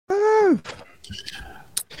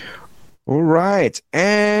All right.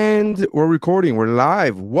 And we're recording. We're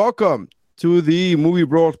live. Welcome to the Movie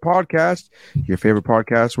Bros podcast, your favorite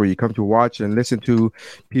podcast where you come to watch and listen to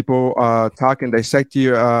people talk and dissect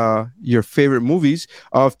your favorite movies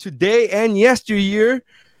of today and yesteryear.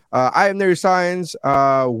 I am Nary Science.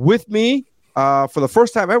 With me, for the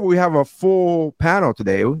first time ever, we have a full panel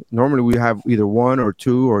today. Normally we have either one or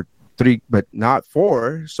two or three, but not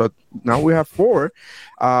four. So now we have four.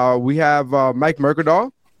 We have Mike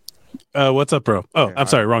Mercadal. What's up, bro? Oh, I'm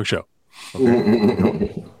sorry, wrong show.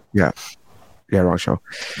 Okay. Yeah, wrong show.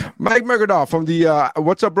 Mike Mercadal from the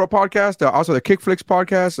What's Up, Bro podcast, also the Kickflix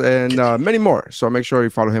podcast, and many more. So make sure you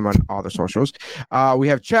follow him on all the socials. We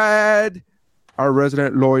have Chad, our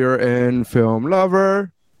resident lawyer and film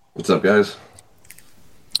lover. What's up, guys?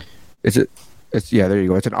 Yeah, there you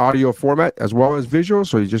go. It's an audio format as well as visual,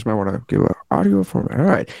 so you just might want to give an audio format. All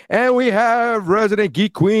right. And we have resident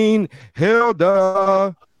geek queen,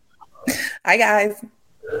 Hilda. Hi, guys.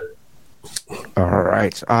 All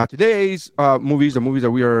right. Today's movies, the movies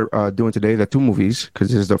that we are doing today, the two movies, because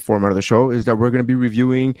this is the format of the show, is that we're going to be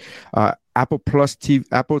reviewing Apple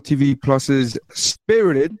TV Plus's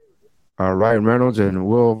Spirited, Ryan Reynolds and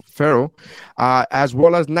Will Ferrell, as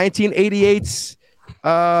well as 1988's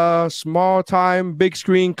small time big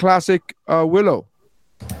screen classic Willow.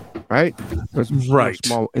 Right? Right.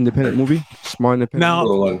 Small independent movie.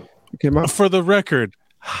 Now, came out. For the record,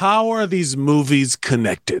 how are these movies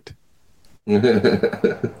connected?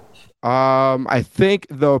 I think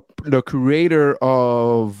the creator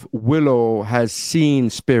of Willow has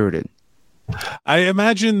seen Spirited. I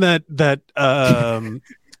imagine that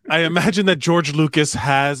George Lucas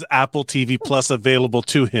has Apple TV Plus available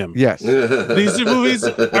to him. Yes. These movies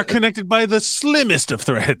are connected by the slimmest of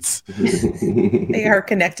threads. They are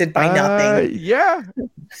connected by nothing. Yeah.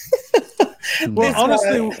 Well,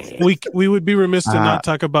 honestly, we would be remiss to not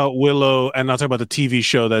talk about Willow and not talk about the TV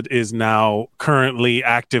show that is now currently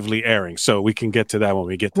actively airing. So we can get to that when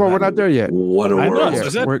we get to that. We're not there yet. What a world.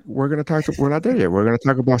 We're going to talk. We're not there yet. We're going to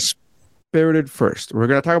talk about Spirited first. We're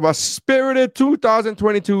going to talk about Spirited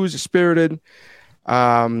 2022's Spirited.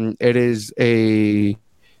 It is the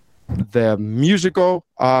musical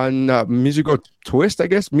twist, I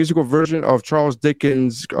guess, musical version of Charles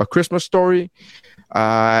Dickens' A Christmas Story.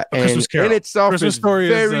 Christmas Carol. In itself, Christmas Story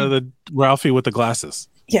is the Ralphie with the glasses.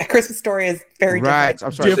 Yeah, Christmas Story is very right.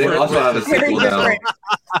 different. I'm sorry. They also have a Very sequel now. different.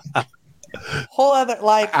 Whole other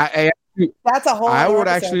that's a whole. I other would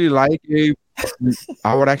episode.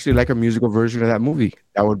 actually like a musical version of that movie.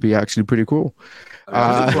 That would be actually pretty cool.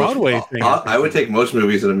 Broadway thing. I would take most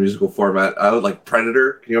movies in a musical format. I would like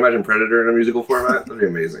Predator. Can you imagine Predator in a musical format? That'd be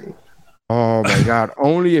amazing. Oh my God!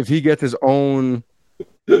 Only if he gets his own.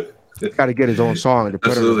 He's got to get his own song.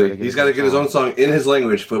 Absolutely, he's got to get his own song in his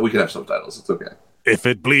language, but we can have subtitles. It's okay. If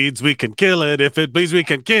it bleeds, we can kill it. If it bleeds, we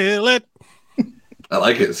can kill it. I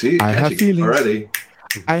like it. See, I have feelings already.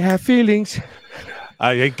 I have feelings.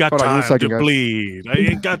 I ain't got time to bleed. I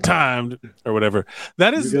ain't got time or whatever.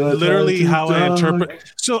 That is literally how I interpret.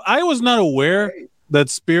 So I was not aware that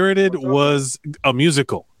Spirited was a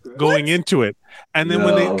musical going into it. And then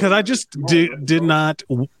because I just did not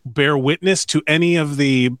bear witness to any of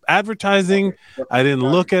the advertising. I didn't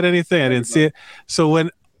look at anything. I didn't see it. So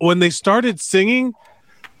when they started singing,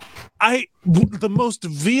 the most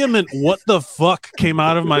vehement "what the fuck" came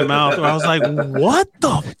out of my mouth. I was like, "What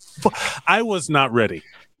the fuck?" I was not ready.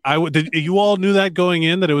 You all knew that going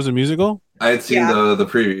in that it was a musical? I had seen the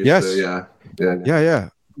previews. Yes. So Yeah.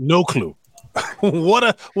 No clue. What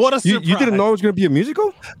a surprise. You didn't know it was going to be a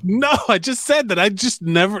musical? No, I just said that. I just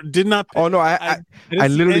did not. Oh no, I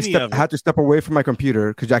literally had to step away from my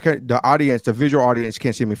computer because the visual audience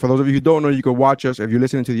can't see me. For those of you who don't know, you can watch us. If you're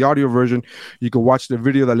listening to the audio version, you can watch the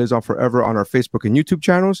video that lives on forever on our Facebook and YouTube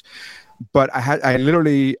channels. But I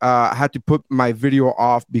literally had to put my video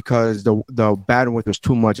off because the bandwidth was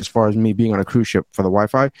too much as far as me being on a cruise ship for the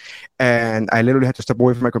Wi-Fi, and I literally had to step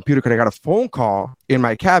away from my computer because I got a phone call in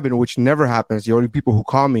my cabin, which never happens. The only people who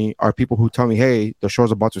call me are people who tell me, "Hey, the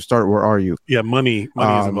show's about to start. Where are you?" Yeah, money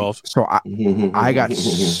is involved. So I got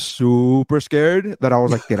super scared that I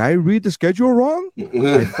was like, "Did I read the schedule wrong?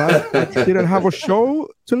 I thought I didn't have a show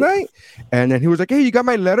tonight." And then he was like, "Hey, you got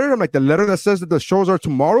my letter?" I'm like, "The letter that says that the shows are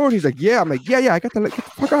tomorrow?" And he's like, "Yeah." I'm like, "Yeah, I got the get the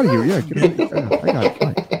fuck out of here. Yeah, I got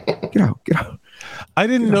it. Get out." I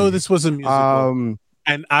didn't know this was a musical.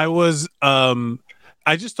 And I was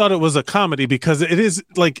I just thought it was a comedy because it is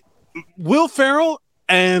like Will Ferrell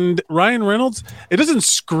and Ryan Reynolds. It doesn't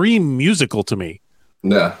scream musical to me.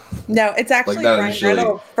 No, it's actually like Ryan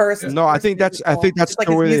Reynolds first. No, I think that's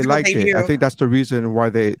the way they liked it. I think that's the reason why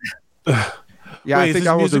they. Yeah, I think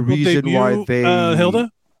that was the reason why they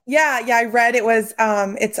Hilda. Yeah, I read it was.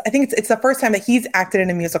 I think it's the first time that he's acted in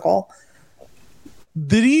a musical.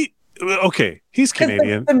 Did he? Okay, he's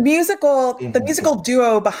Canadian. The musical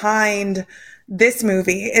duo behind this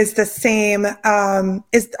movie is the same. Are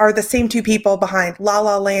the same two people behind La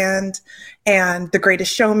La Land and The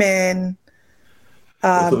Greatest Showman.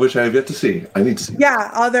 Both of which I have yet to see. I need to see. Yeah,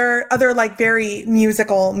 other like very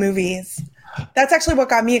musical movies. That's actually what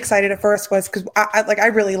got me excited at first, was because I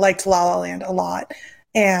really liked La La Land a lot,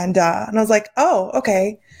 and I was like, oh,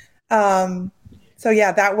 okay. So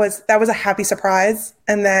yeah, that was a happy surprise.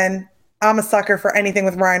 And then I'm a sucker for anything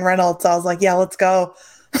with Ryan Reynolds, so I was like, yeah, let's go.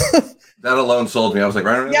 That alone sold me. I was like,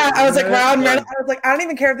 Ryan Reynolds. Yeah, I was like, Ryan Reynolds. I was like, I don't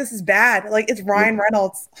even care if this is bad. Like, it's Ryan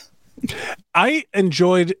Reynolds. I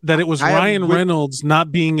enjoyed that it was Ryan Reynolds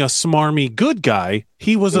not being a smarmy good guy.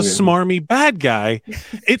 He was a smarmy bad guy.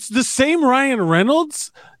 It's the same Ryan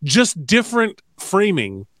Reynolds, just different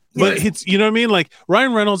framing. But it's, you know what I mean? Like,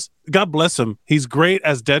 Ryan Reynolds, God bless him, he's great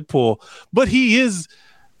as Deadpool, but he is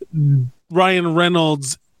Ryan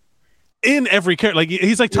Reynolds in every character. Like,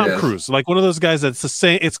 he's like Tom Cruise, like one of those guys that's the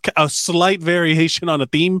same. It's a slight variation on a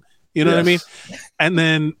theme. You know what I mean? And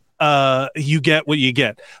then you get what you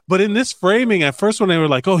get. But in this framing, at first when they were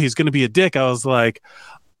like, oh, he's going to be a dick, I was like,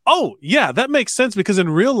 oh, yeah, that makes sense, because in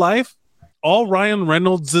real life, all Ryan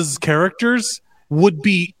Reynolds' characters would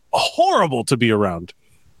be horrible to be around.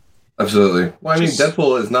 Absolutely. Well, I mean,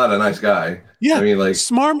 Deadpool is not a nice guy. Yeah. I mean, like,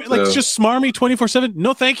 smarmy, like just smarmy 24/7.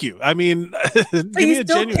 No, thank you. I mean, you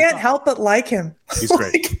still can't help but like him. He's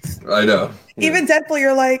great. I know. Even Deadpool,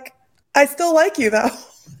 you're like, I still like you though.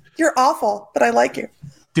 You're awful, but I like you.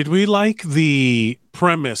 Did we like the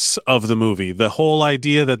premise of the movie? The whole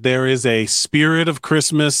idea that there is a spirit of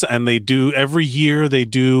Christmas, and every year they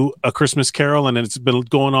do a Christmas Carol, and it's been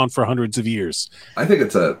going on for hundreds of years. I think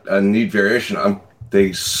it's a neat variation. I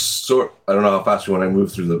don't know how fast you want to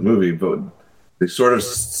move through the movie, but they sort of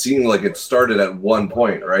seem like it started at one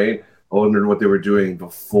point, right? I wondered what they were doing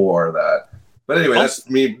before that. But anyway, that's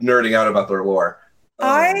me nerding out about their lore.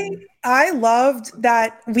 I loved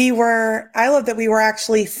that we were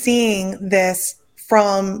actually seeing this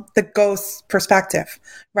from the ghost perspective,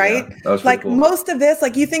 right? Yeah, that was like cool. Most of this,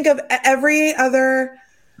 like you think of every other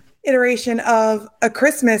iteration of A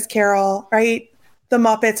Christmas Carol, right? The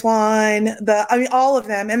Muppets one, all of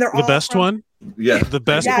them, and they're all the best one. Yeah, the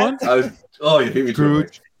best one. You beat me to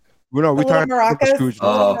it. No, we talked about Scrooge.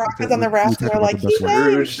 Maracas on the raft. They're like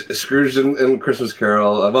Scrooge and Christmas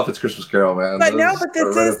Carol. Muppets Christmas Carol, man. But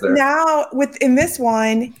this is now in this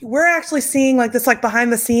one, we're actually seeing like this, like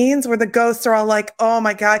behind the scenes where the ghosts are all like, "Oh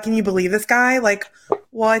my god, can you believe this guy? Like,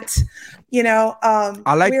 what?" You know.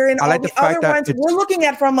 I like the fact that we're looking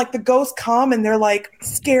at from like the ghosts come and they're like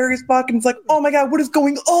scary as fuck, and it's like, "Oh my god, what is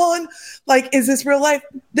going on? Like, is this real life?"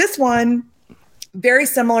 This one. Very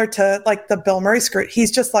similar to like the Bill Murray Scrooge.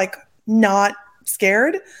 He's just like not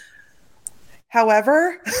scared.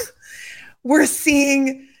 However, we're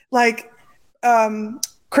seeing like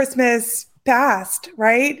Christmas Past,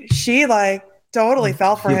 right? She like totally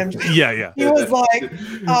fell for him. Yeah. He was like,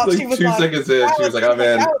 she was 2 seconds in, she was like, "Oh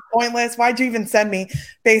man, that was pointless. Why'd you even send me?"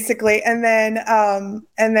 Basically, and then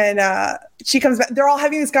she comes back. They're all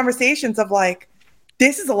having these conversations of like,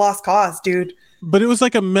 "This is a lost cause, dude." But it was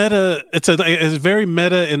like a meta. It's very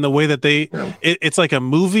meta in the way that it's like a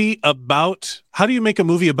movie about, how do you make a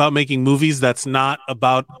movie about making movies that's not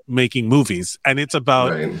about making movies, and it's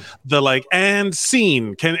about the like and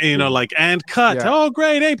scene and cut. Yeah. Oh,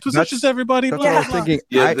 great! Hey, positions everybody. That's what I was thinking.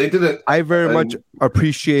 Yeah, they did it. I very much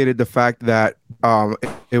appreciated the fact that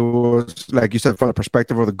it was, like you said, from the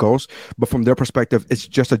perspective of the ghost, but from their perspective, it's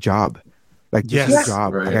just a job. Like, this is a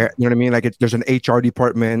job. Right. You know what I mean? Like, there's an HR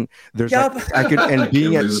department. There's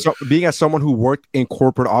being as someone who worked in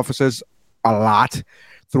corporate offices a lot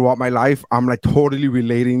throughout my life, I'm like totally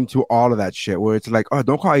relating to all of that shit. Where it's like, oh,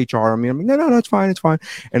 don't call HR on me. I'm like, no, it's fine, it's fine.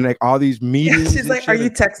 And like all these meetings. She's like, are you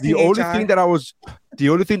texting the only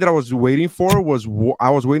thing that I was waiting for was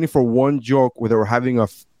one joke where they were having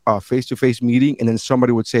a face-to-face meeting, and then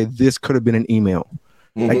somebody would say, "This could have been an email."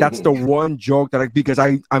 Like, that's the one joke that because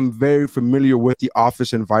I'm very familiar with the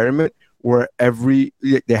office environment where they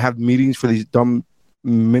have meetings for these dumb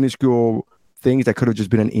minuscule things that could have just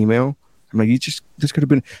been an email. I'm like, this could have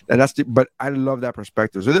been, and but I love that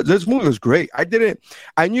perspective. So this movie was great. I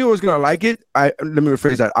knew I was gonna like it. Let me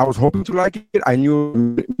rephrase that. I was hoping to like it. I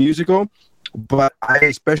knew it was musical, but I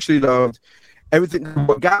especially loved everything.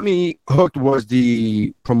 What got me hooked was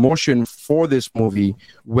the promotion for this movie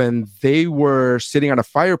when they were sitting at a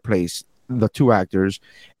fireplace. the two actors,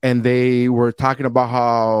 and they were talking about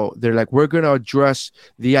how they're like, we're going to address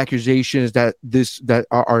the accusations that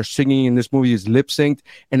are singing in this movie is lip synced,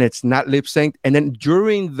 and it's not lip synced. And then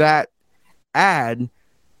during that ad,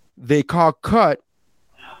 they call cut,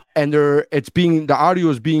 and the audio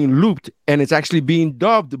is being looped, and it's actually being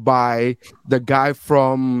dubbed by the guy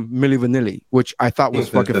from Milli Vanilli, which I thought was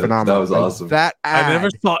fucking phenomenal. That was awesome. That ad, I never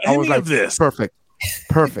saw any of this. Perfect.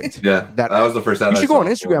 Yeah, that was the first ad. You should go on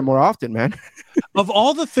Instagram more often, man. Of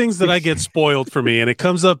all the things that I get spoiled for me, and it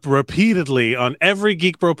comes up repeatedly on every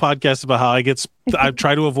Geek Bro podcast about how I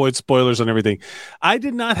try to avoid spoilers on everything. I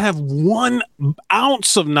did not have 1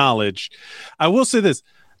 ounce of knowledge. I will say this.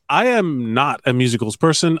 I am not a musicals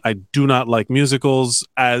person. I do not like musicals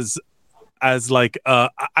as like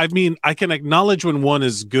I mean, I can acknowledge when one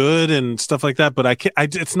is good and stuff like that, but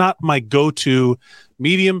it's not my go-to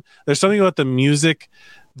medium. There's something about the music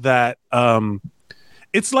that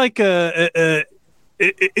it's like an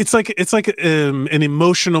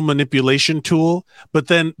emotional manipulation tool, but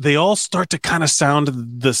then they all start to kind of sound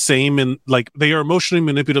the same, and like they are emotionally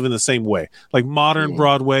manipulative in the same way. Like modern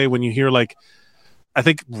Broadway, when you hear like, I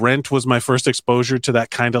think Rent was my first exposure to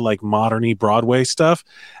that kind of like modern-y Broadway stuff.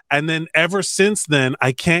 And then ever since then,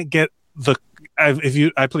 I can't get I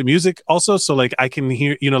play music also. So like I can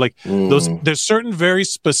hear, like there's certain very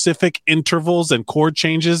specific intervals and chord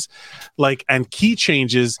changes, like, and key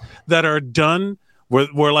changes that are done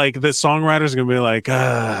where like the songwriters are going to be like,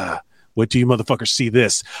 what do you motherfuckers see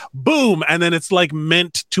this? Boom. And then it's like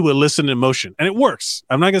meant to elicit emotion, and it works.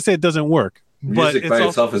 I'm not going to say it doesn't work. Music by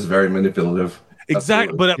itself is very manipulative.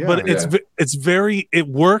 Exactly, but it's very, it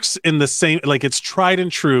works in the same, like it's tried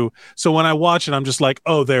and true. So when I watch it, I'm just like,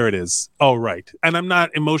 oh, there it is. Oh, right. And I'm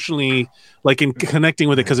not emotionally like in connecting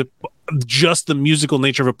with it because just the musical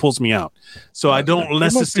nature of it pulls me out. So I don't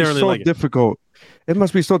necessarily like it. Difficult. It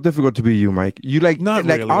must be so difficult to be you, Mike. You like not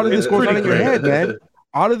like really. All of this goes on in your head, man.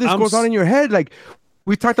 All of this goes on in your head, like.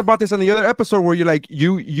 We talked about this on the other episode where you're like,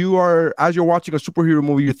 you are, as you're watching a superhero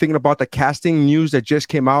movie, you're thinking about the casting news that just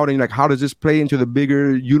came out, and you're like, how does this play into the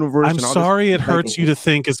bigger universe? I'm sorry it hurts you to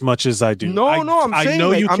think as much as I do. No, I'm saying, I know,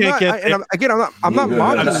 like, you can't get it. I'm not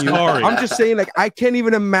mocking you. I'm just saying, like, I can't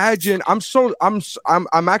even imagine. I'm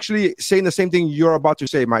actually saying the same thing you're about to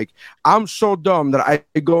say, Mike. I'm so dumb that I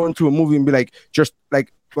go into a movie and be like, just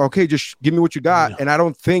like, okay, just give me what you got. And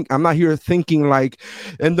I'm not here thinking like,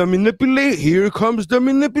 and here comes the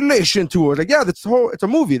manipulation tool. Like, yeah, it's a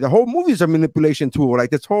movie. The whole movie is a manipulation tool. Like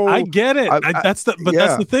this whole, I get it. That's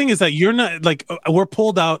the thing is that you're not like, we're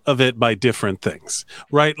pulled out of it by different things,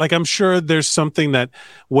 right? Like, I'm sure there's something that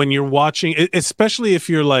when you're watching, especially if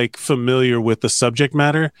you're like familiar with the subject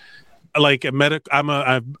matter, like I'm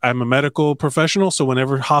a medical professional, so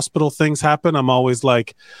whenever hospital things happen, I'm always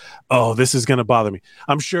like, oh, this is gonna bother me.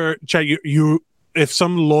 I'm sure, Chad, you if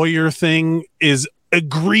some lawyer thing is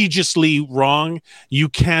egregiously wrong, you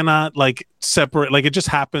cannot like separate, like it just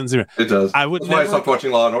happens. It does. That's why I stopped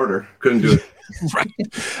watching Law and Order. Couldn't do it. Right.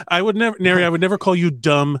 I would never call you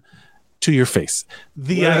dumb to your face.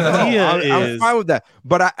 The idea is, I'm fine with that.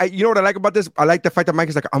 But I you know what I like about this? I like the fact that Mike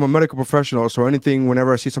is like, I'm a medical professional, so anything,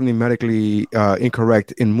 whenever I see something medically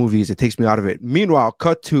incorrect in movies, it takes me out of it. Meanwhile,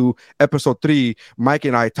 cut to episode 3, Mike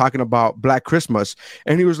and I talking about Black Christmas,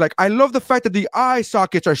 and he was like, I love the fact that the eye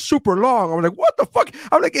sockets are super long. I'm like, what the fuck?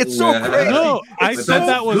 I'm like, it's so crazy. No, I said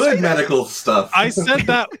that was good medical stuff. I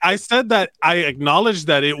said that I acknowledged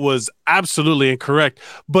that it was absolutely incorrect,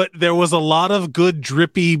 but there was a lot of good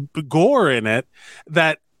drippy gore in it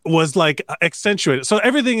that was like accentuated. So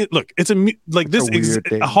everything, look,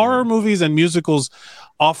 horror movies and musicals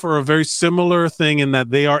offer a very similar thing in that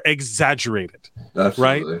they are exaggerated.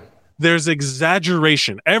 Absolutely. Right? There's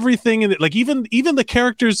exaggeration. Everything in it, like even the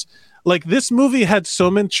characters. Like this movie had so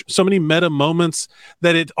many meta moments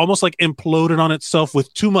that it almost like imploded on itself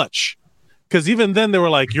with too much. Because even then they were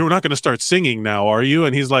like, "You're not going to start singing now, are you?"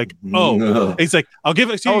 And he's like, "Oh," no. He's like, "I'll give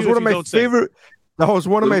it to you." That was one of my favorite. That was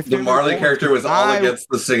one of my favorite. The Marley character was all against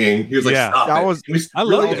the singing. He was like, "Stop it." I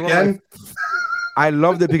love it again. I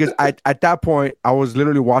loved it because at that point I was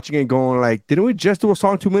literally watching it going like, didn't we just do a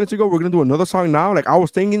song 2 minutes ago? We're gonna do another song now. Like I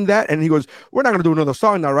was thinking that, and he goes, "We're not gonna do another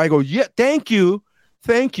song now, right?" I go, "Yeah, thank you.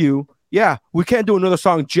 Yeah, we can't do another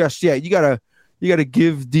song just yet. You gotta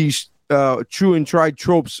give these true and tried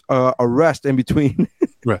tropes a rest in between."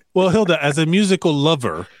 Right. Well, Hilda, as a musical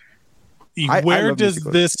lover, where does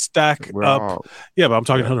this stack up? Yeah, but I'm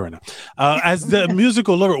talking to Hilda right now. As the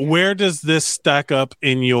musical lover, where does this stack up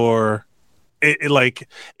in your? Like,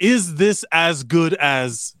 is this as good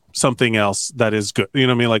as something else that is good? You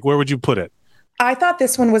know what I mean? Like, where would you put it? I thought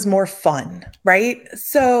this one was more fun, right?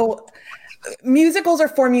 So musicals are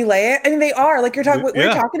formulaic. I mean, they are, like, you're talking. What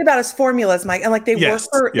we're talking about is formulas, Mike, and like they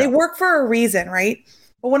work for a reason, right?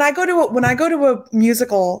 But when I go to a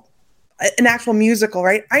musical, an actual musical,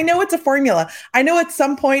 right? I know it's a formula. I know at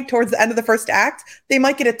some point towards the end of the first act, they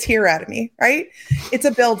might get a tear out of me, right? It's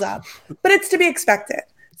a build-up, but it's to be expected.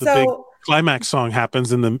 The big climax song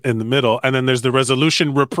happens in the middle, and then there's the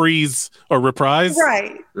resolution reprise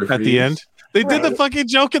right at the end. They did the fucking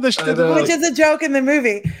joke in the which is a joke in the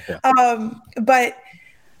movie. Yeah. But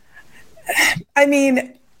I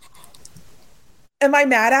mean, am I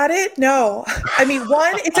mad at it? No. I mean,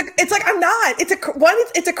 it's like I'm not.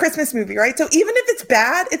 It's a Christmas movie, right? So even if it's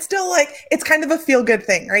bad, it's still like it's kind of a feel good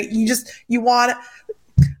thing, right? You want.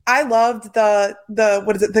 I loved the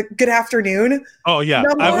what is it? The Good Afternoon. Oh yeah,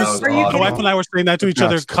 my wife and I were saying that to each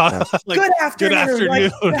other. Like, good afternoon.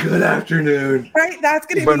 Like, good afternoon. Right, that's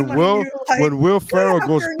gonna when be when Will Ferrell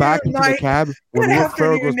goes back into the cab. When Will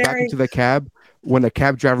Ferrell goes back into the cab. When the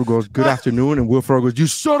cab driver goes, "Good afternoon," and Will Ferrell goes, "You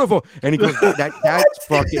son of a," and he goes, "That's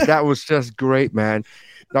fucking." That was just great, man.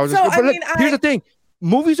 That was. Just great. But here's the thing: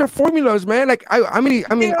 movies are formulas, man. Like I mean,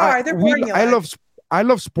 I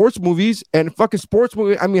love sports movies and fucking sports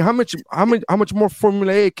movie. I mean, how much more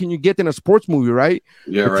formulaic can you get in a sports movie, right?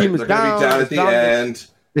 Yeah, the team is down at the end.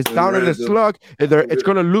 It's down in the slug. It's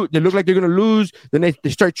gonna lose. They look like they're gonna lose. Then they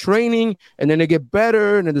start training, and then they get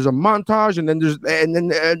better. And then there's a montage, and then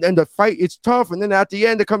the fight. It's tough, and then at the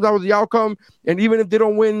end, it comes out with the outcome. And even if they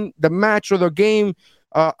don't win the match or the game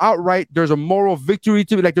outright, there's a moral victory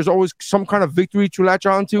to it. Like there's always some kind of victory to latch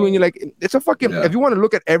onto, and you're like, it's a fucking. If you want to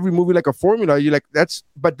look at every movie like a formula, you're like, that's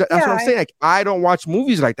what I'm saying. Like I don't watch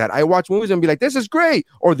movies like that. I watch movies and be like, this is great,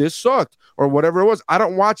 or this sucked, or whatever it was. I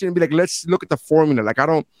don't watch it and be like, let's look at the formula. Like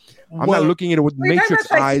I'm not looking at it with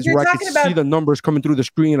Matrix eyes where I can see the numbers coming through the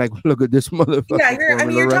screen. Like, look at this motherfucker. Yeah,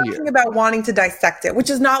 you're talking about wanting to dissect it, which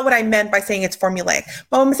is not what I meant by saying it's formulaic.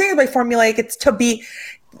 But when I'm saying by formulaic, it's to be.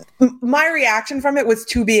 My reaction from it was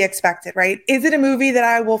to be expected, right? Is it a movie that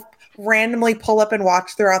I will randomly pull up and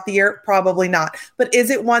watch throughout the year? Probably not. But is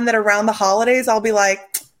it one that around the holidays I'll be like,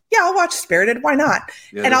 yeah, I'll watch Spirited. Why not?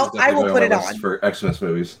 Yeah, and I will put it on for Xmas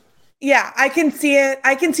movies. Yeah, I can see it.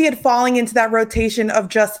 I can see it falling into that rotation of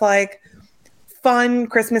just like fun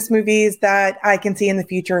Christmas movies that I can see in the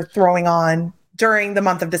future throwing on during the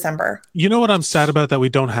month of December. You know what I'm sad about that we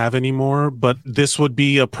don't have anymore, but this would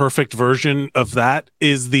be a perfect version of that,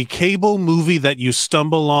 is the cable movie that you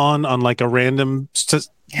stumble on like a random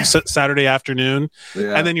Saturday afternoon,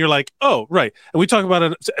 and then you're like, oh right. And we talk about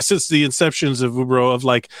it since the inceptions of Ubro, of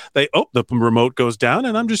like the remote goes down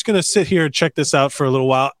and I'm just gonna sit here and check this out for a little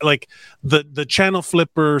while, like the channel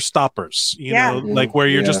flipper stoppers, you know, like where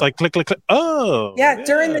you're just like click. Oh yeah,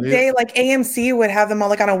 during the day, like AMC would have them on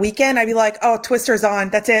like on a weekend. I'd be like, oh, Twister's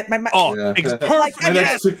on, that's it. My next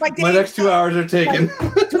 2 hours are taken.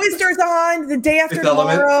 Twister's on the day after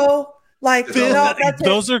tomorrow. Like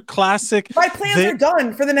those are classic. My plans are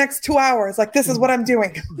done for the next 2 hours. Like this is what I'm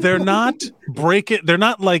doing. They're not They're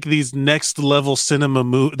not like these next level cinema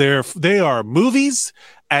They are movies,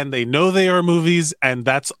 and they know they are movies, and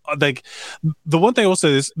that's like the one thing I will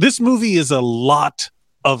say is this movie is a lot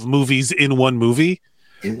of movies in one movie.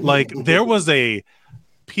 Like there was a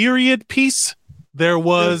period piece. There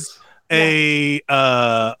was this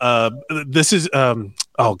is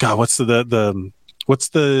oh god, what's what's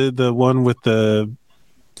the one with the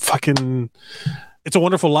fucking It's a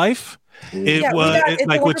Wonderful Life? Which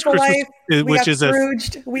is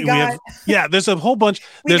Scrooged. there's a whole bunch.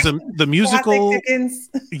 There's the musical.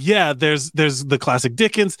 Yeah, there's the classic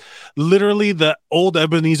Dickens. Literally, the old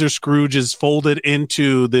Ebenezer Scrooge is folded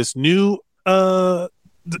into this new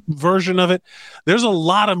version of it. There's a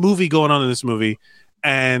lot of movie going on in this movie,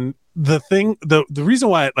 and the reason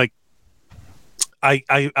why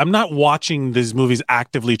I'm not watching these movies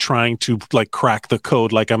actively trying to like crack the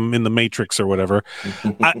code like I'm in the Matrix or whatever.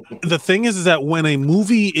 The thing is that when a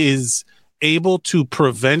movie is able to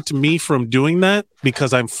prevent me from doing that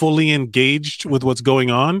because I'm fully engaged with what's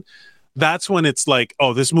going on, that's when it's like,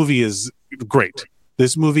 oh, this movie is great.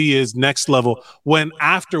 This movie is next level. When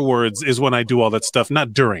afterwards is when I do all that stuff,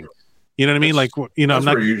 not during. You know what I mean? Like, you know,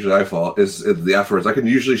 that's where usually I fall is the afterwards. I can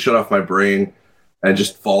usually shut off my brain and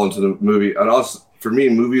just fall into the movie. And also, for me,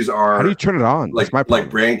 movies are... How do you turn it on? Like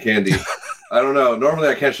brain candy. I don't know. Normally,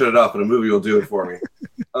 I can't shut it off, but a movie will do it for me.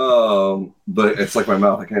 But it's like my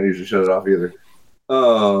mouth. I can't usually shut it off either.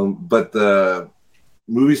 But the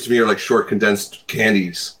movies to me are like short, condensed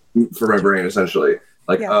candies for my brain, essentially.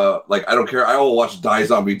 Like I don't care. I will watch Die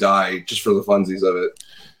Zombie Die just for the funsies of it.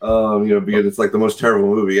 Because it's like the most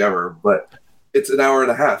terrible movie ever. But it's an hour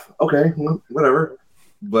and a half. Okay, whatever.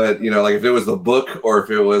 But like if it was the book or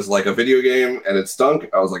if it was like a video game and it stunk,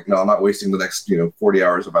 I was like, no, I'm not wasting the next 40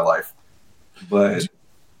 hours of my life. But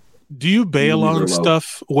do you bail on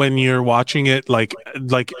stuff when you're watching it? Like,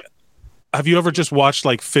 have you ever just watched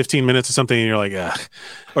like 15 minutes of something and you're like, ah?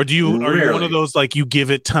 Or are you one of those like you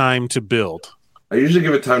give it time to build? I usually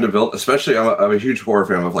give it time to build, especially I'm a huge horror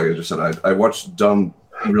fan. Like I just said, I watch dumb,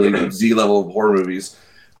 really Z-level horror movies.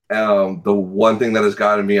 The one thing that has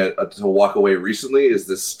gotten me to walk away recently is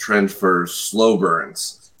this trend for slow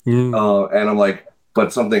burns. And I'm like,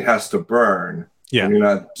 but something has to burn. Yeah. And you're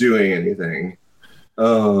not doing anything.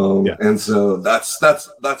 And so that's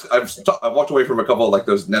I've walked away from a couple of like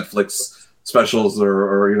those Netflix specials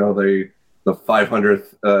or the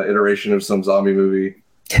 500th iteration of some zombie movie.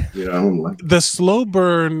 I'm like the slow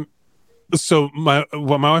burn. So my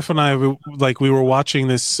wife and I we were watching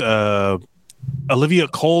this Olivia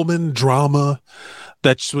Colman drama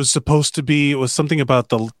that was supposed to be. It was something about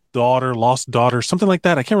the lost daughter, something like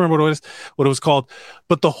that. I can't remember what it was called,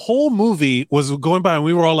 but the whole movie was going by and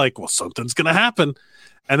we were all like, well, something's gonna happen.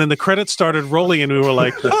 And then the credits started rolling and we were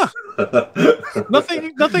like,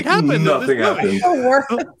 nothing happened. Nothing happened.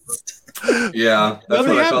 Yeah, that's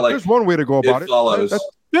what I felt like. There's one way to go about it. Follows.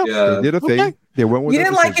 Yeah, they did a thing. Okay. They went with. You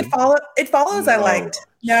didn't like It Follows. No, I liked.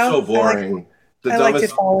 No, so boring.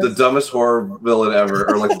 The dumbest horror villain ever,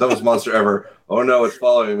 or like the dumbest monster ever. Oh no, it's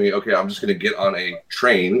following me. Okay, I'm just gonna get on a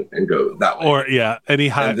train and go that way. Or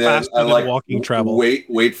faster than walking travel.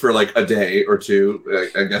 Wait for like a day or two,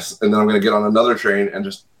 I guess, and then I'm gonna get on another train and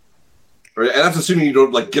just. And that's assuming you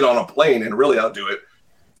don't like get on a plane and really outdo it.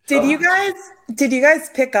 Did you guys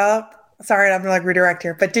pick up? Sorry, I'm gonna like redirect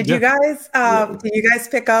here, but did you guys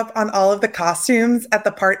pick up on all of the costumes at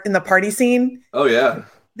in the party scene? Oh yeah.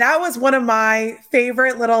 That was one of my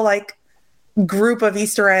favorite little like group of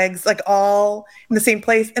Easter eggs, like all in the same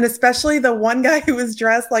place, and especially the one guy who was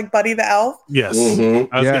dressed like Buddy the Elf. Yes, and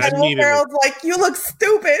Will Ferrell's like, "You look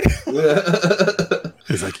stupid."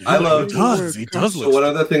 He's like, he does. So one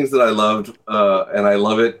of the things that I loved, and I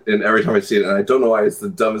love it, and every time I see it, and I don't know why it's the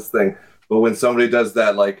dumbest thing, but when somebody does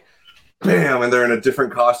that, like. Bam! And they're in a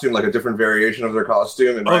different costume, like a different variation of their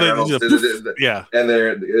costume. And and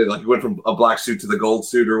they're like went from a black suit to the gold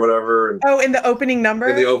suit or whatever. And, in the opening number.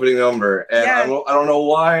 And I don't know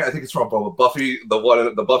why. I think it's from Buffy.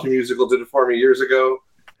 The Buffy musical did it for me years ago,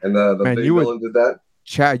 and the big villain did that.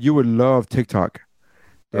 Chad, you would love TikTok.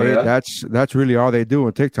 That's really all they do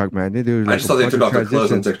on TikTok, man. They do. I just thought they took off their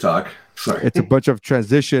clothes on TikTok. Sorry. It's a bunch of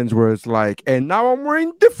transitions where it's like, and now I'm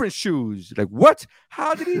wearing different shoes. Like, what?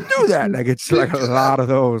 How did he do that? Like, it's like a lot of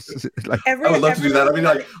those. Like, I would love to do that. I mean,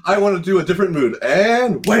 like, I want to do a different mood,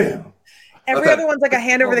 and wham. Every other one's like a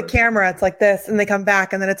hand over the camera. It's like this, and they come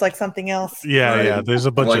back, and then it's like something else. Yeah. There's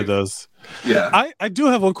a bunch of those. Yeah. I do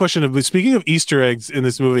have one question. Speaking of Easter eggs in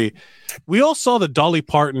this movie, we all saw the Dolly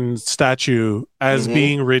Parton statue as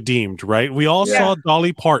being redeemed, right? We all saw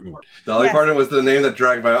Dolly Parton. Dolly Parton was the name that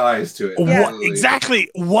dragged my eyes to it. Yeah. Exactly.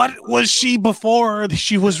 What was she before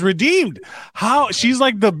she was redeemed? How she's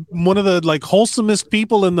like one of the like wholesomest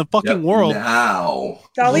people in the fucking world. Now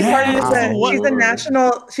Dolly Parton is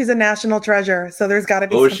she's a national treasure. So there's got to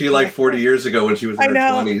be. What was she like 40 years ago when she was in her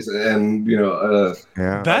 20s? And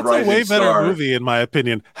that's a way better movie in my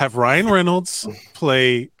opinion. Have Ryan Reynolds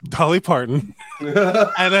play Dolly Parton,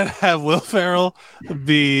 and then have Will Ferrell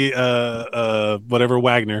be whatever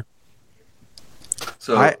Wagner.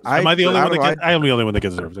 So am I the only one that gets? I am the only one that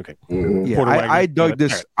gets deserved. Okay. Yeah, I dug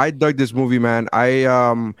this. Right. I dug this movie, man.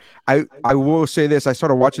 I will say this. I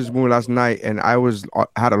started watching this movie last night, and I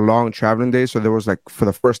had a long traveling day, so there was like for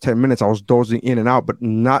the first 10 minutes I was dozing in and out, but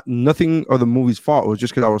nothing of the movie's fault. It was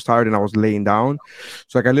just because I was tired and I was laying down.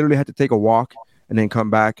 So like I literally had to take a walk and then come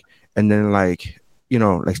back and then like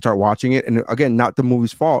start watching it. And again, not the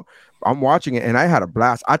movie's fault. I'm watching it and I had a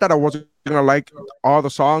blast. I thought I wasn't gonna like all the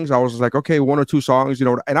songs. I was like, okay, one or two songs, and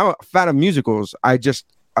I'm a fan of musicals. I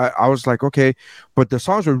was like, okay, but the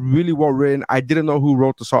songs were really well written. I didn't know who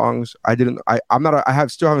wrote the songs. I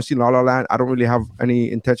still haven't seen La La Land. I don't really have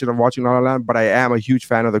any intention of watching La La Land, but I am a huge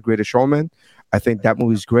fan of The Greatest Showman. I think that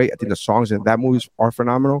movie's great. I think the songs in that movie are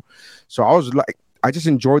phenomenal. So I was like, I just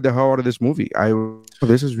enjoyed the hell out of this movie.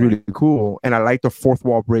 This is really cool, and I like the fourth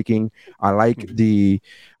wall breaking. I like the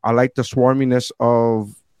swarminess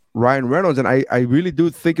of Ryan Reynolds, and I really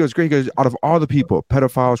do think it was great because out of all the people,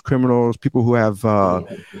 pedophiles, criminals, people who have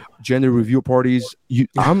gender review parties,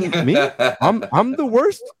 I'm the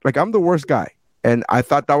worst. Like I'm the worst guy, and I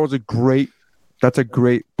thought that's a great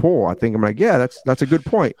pull. I think I'm like, yeah, that's a good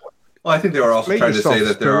point. Well, I think they were also trying to say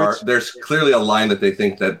that there's clearly a line that they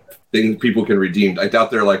think that people can redeem. I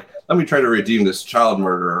doubt they're like, let me try to redeem this child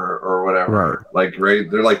murderer or whatever. Right.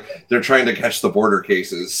 They're trying to catch the border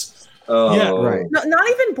cases. Right. No, not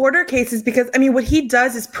even border cases, because I mean, what he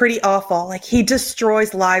does is pretty awful. Like, he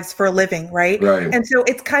destroys lives for a living, right? And so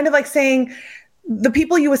it's kind of like saying the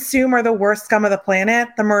people you assume are the worst scum of the planet,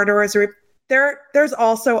 the murderers, there's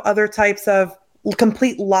also other types of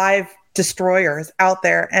complete live destroyers out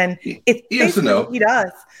there, and it's basically he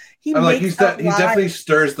does. He definitely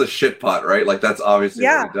stirs the shit pot, right? Like, that's obviously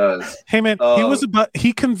what he does. Hey man,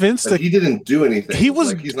 he convinced that he didn't do anything. He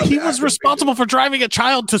was responsible for driving a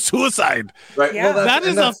child to suicide. Right. Yeah. Well, that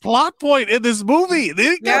is a plot point in this movie.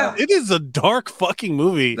 It is a dark fucking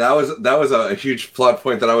movie. That was a huge plot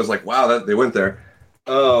point that I was like, wow, that they went there.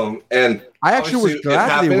 And I actually was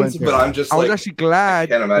glad they went there. But I'm just, I was actually glad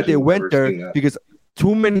that they went there, because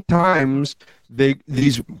too many times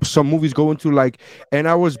some movies go into like, and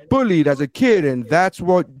I was bullied as a kid, and that's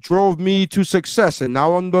what drove me to success, and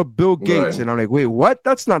now I'm the Bill Gates, and I'm like, wait, what?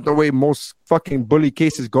 That's not the way most fucking bully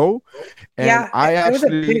cases go. And I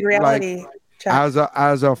actually, like, as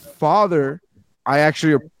a father, I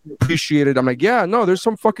actually appreciated. I'm like, yeah, no, there's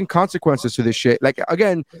some fucking consequences to this shit. Like,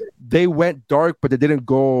 again, they went dark, but they didn't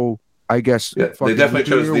go, I guess. Yeah, they definitely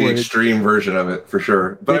chose the extreme version of it, for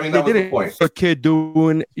sure. But I mean, that was the point. A kid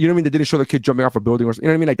doing, you know what I mean? They didn't show the kid jumping off a building, or you know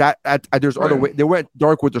what I mean? Like that. There's other way. They went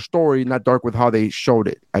dark with the story, not dark with how they showed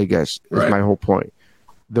it, I guess. Is my whole point.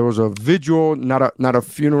 There was a vigil, not a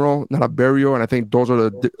funeral, not a burial, and I think those are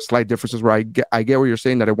the slight differences where I get what you're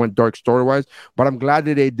saying, that it went dark story wise. But I'm glad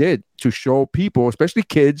that they did, to show people, especially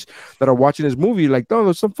kids that are watching this movie, like, no,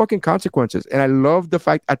 there's some fucking consequences. And I love the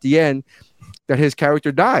fact at the end that his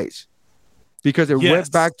character dies, because it went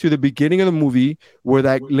back to the beginning of the movie where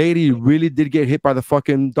that lady really did get hit by the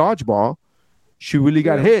fucking dodgeball. She really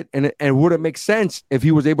got hit, and it wouldn't make sense if he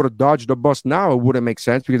was able to dodge the bus now. It wouldn't make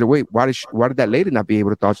sense, because wait, why did that lady not be able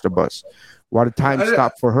to dodge the bus? Why did time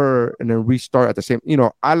stop for her and then restart at the same? You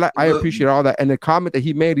know, I appreciate all that. And the comment that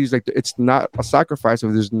he made, he's like, it's not a sacrifice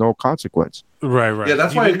if there's no consequence. Right. Yeah,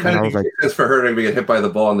 that's why it kind of makes sense for her to get hit by the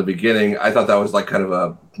ball in the beginning. I thought that was like kind of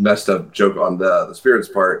a messed up joke on the Spirit's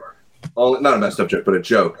part. Not a messed up joke, but a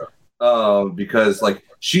joke. Because like,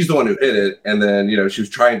 she's the one who hit it, and then, you know, she was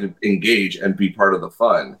trying to engage and be part of the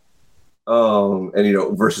fun. And, you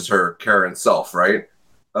know, versus her Karen self, right?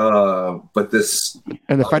 But this,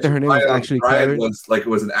 and the fact that her name was actually Brian was like, it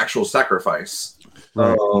was an actual sacrifice.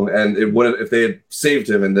 Right. And it would have, if they had saved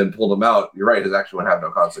him and then pulled him out, you're right, his action would have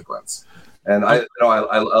no consequence. And I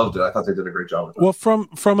loved it. I thought they did a great job with it. Well, from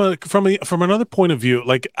another point of view,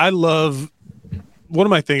 like, one of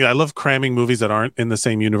my things, I love cramming movies that aren't in the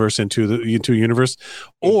same universe into a universe.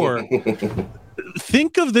 Or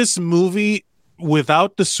think of this movie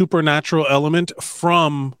without the supernatural element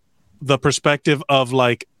from the perspective of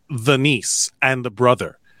like the niece and the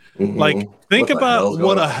brother. Like, think about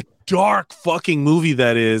what a dark fucking movie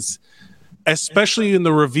that is, especially in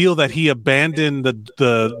the reveal that he abandoned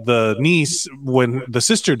the niece when the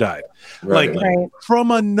sister died. Right. Like,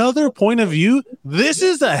 from another point of view, this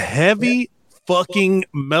is a heavy fucking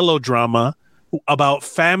melodrama about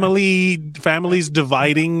families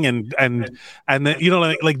dividing and then, you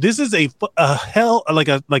know, like this is a hell, like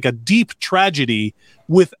a deep tragedy,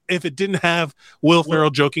 with, if it didn't have Will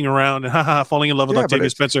Ferrell joking around and falling in love with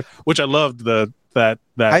Octavia Spencer, which I loved that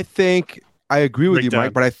I think I agree with you,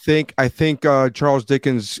 Mike, but I think Charles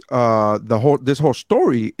Dickens, this whole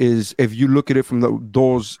story is, if you look at it from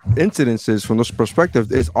those incidences, from those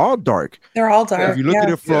perspectives, it's all dark. They're all dark. If you look at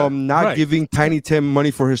it from not giving Tiny Tim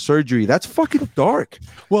money for his surgery, that's fucking dark.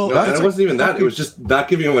 Well, and it wasn't even that. It was just not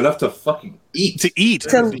giving him enough to fucking eat.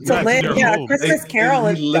 To live. Yeah, Christmas Carol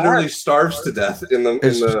is literally starts to death in the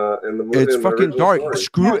movie. It's fucking dark.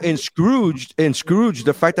 Scrooge,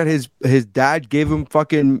 the fact that his dad gave him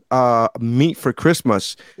fucking meat for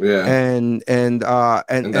Christmas, and then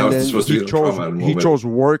he chose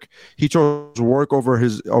work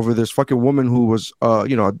over this fucking woman who was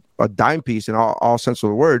a dime piece in all sense of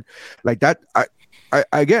the word, like that. I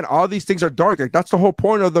again, all these things are dark. Like, that's the whole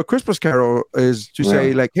point of the Christmas Carol, is to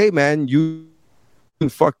say, like, hey man, you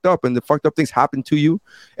fucked up, and the fucked up things happen to you,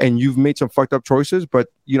 and you've made some fucked up choices, but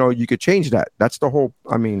you know, you could change that. That's the whole.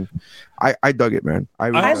 I mean, I dug it, man. I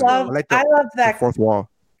loved that fourth wall.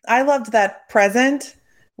 I loved that Present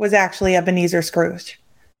was actually Ebenezer Scrooge.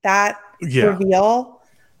 That reveal,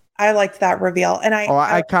 I liked that reveal, and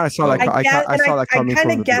I kind of saw that. I saw that coming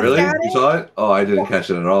from the really? You saw it? Oh, I didn't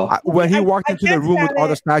catch it at all. When he walked into the room with all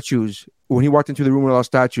the statues,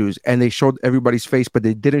 and they showed everybody's face, but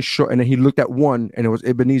they didn't show. And then he looked at one, and it was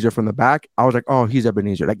Ebenezer from the back. I was like, "Oh, he's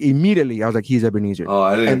Ebenezer!" Like immediately, I was like, "He's Ebenezer." Oh,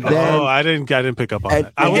 I didn't. I didn't pick up on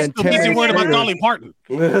that. I was too busy worried about Dolly Parton.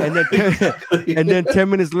 And then 10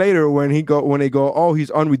 minutes later, when they go, "Oh,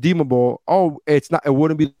 he's unredeemable." Oh, it's not. It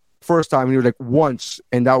wouldn't be. First time, and he was like once,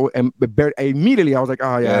 and immediately I was like,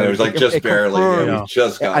 oh yeah, it was like just barely. Yeah,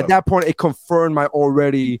 just got at that point, it confirmed my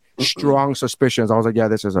already strong suspicions. I was like, yeah,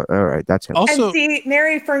 this is all right. That's him. Also, and see,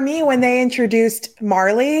 Mary, for me, when they introduced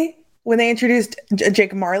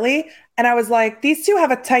Jacob Marley, and I was like, these two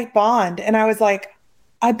have a tight bond, and I was like,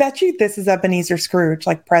 I bet you this is Ebenezer Scrooge,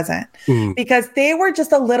 like present, because they were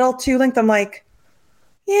just a little too linked. I'm like,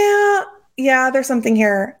 yeah, there's something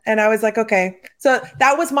here. And I was like, okay. So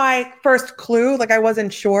that was my first clue. Like I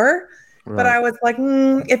wasn't sure, but I was like,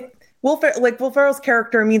 if Will Ferrell's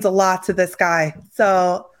character means a lot to this guy.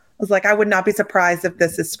 So I was like, I would not be surprised if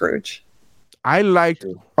this is Scrooge. I liked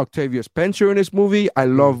Octavia Spencer in this movie. I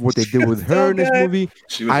love what they did with her in this movie.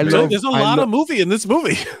 There's a lot of movie in this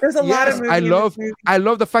movie. There's a lot of movie. I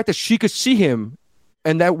love the fact that she could see him.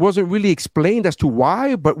 And that wasn't really explained as to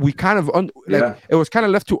why, but we kind of it was kind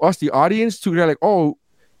of left to us, the audience, to be like,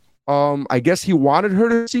 I guess he wanted her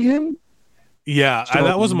to see him. Yeah, so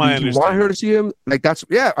that was my understanding. Want her to see him, like that's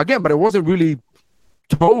again, but it wasn't really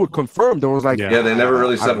told, confirmed. There was like, they never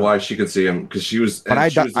really said why she could see him because she was. But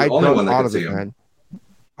she was the only one that could see him. Man.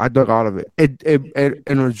 I dug out of it.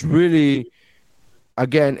 It was really,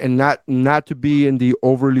 again, and not to be in the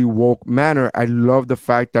overly woke manner. I love the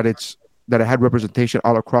fact that it had representation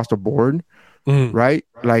all across the board, right?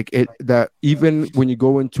 Like that even when you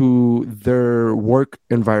go into their work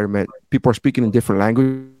environment, people are speaking in different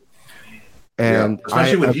language. And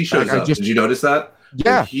especially when he shows up. Did you notice that?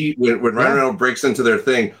 Yeah. When Ryan Reynolds breaks into their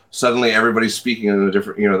thing, suddenly everybody's speaking in a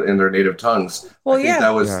different, in their native tongues. Well, I think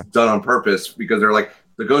that was done on purpose because they're like,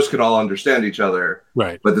 the ghosts can all understand each other,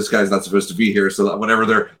 right? But this guy's not supposed to be here, so that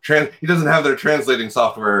whatever he doesn't have their translating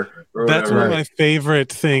software. That's one of my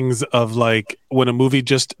favorite things of like when a movie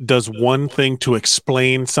just does one thing to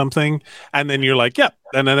explain something, and then you're like, "Yep,"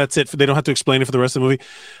 and then that's it. They don't have to explain it for the rest of the movie.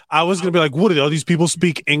 I was gonna be like, "What did all these people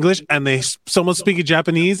speak English?" And someone speaking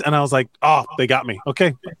Japanese, and I was like, "Oh, they got me."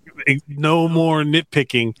 Okay, no more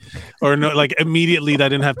nitpicking, or no, like immediately, I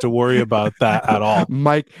didn't have to worry about that at all.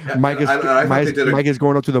 Mike is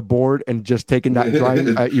going up to the board and just taking that dry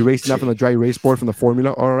erasing that from the dry erase board from the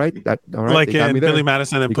formula. All right. Like in Billy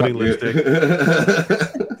Madison and putting lipstick.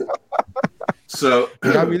 So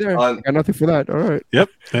you got me there. I got nothing for that. All right. Yep.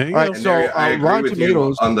 There you go. So Rotten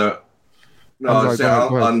Tomatoes on the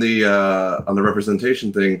on the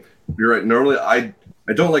representation thing. You're right. Normally, I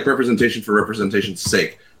don't like representation for representation's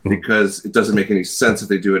sake because it doesn't make any sense if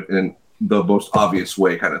they do it in the most obvious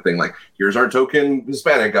way, kind of thing. Like, here's our token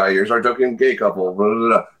Hispanic guy, here's our token gay couple. Blah, blah,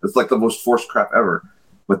 blah. It's like the most forced crap ever.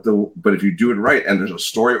 But if you do it right and there's a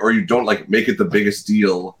story, or you don't like make it the biggest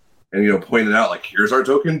deal and point it out, like, here's our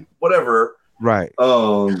token, whatever. Right.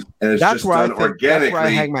 And it's just done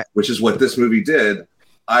organically, which is what this movie did.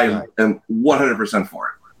 I am 100%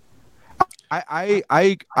 for it.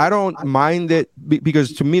 I don't mind it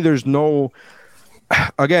because to me there's no.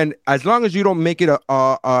 Again, as long as you don't make it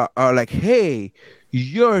a like, hey,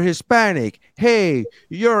 you're Hispanic, hey,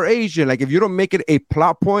 you're Asian. Like, if you don't make it a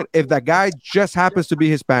plot point, if that guy just happens to be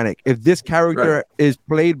Hispanic, if this character is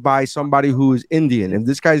played by somebody who is Indian, if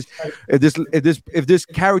this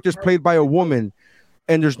character is played by a woman,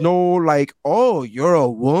 and there's no like, oh, you're a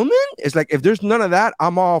woman. It's like, if there's none of that, I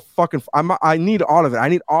need all of it. I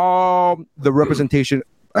need all the representation.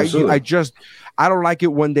 I don't like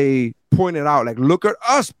it when they point it out, like, look at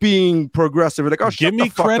us being progressive. Like, oh, give me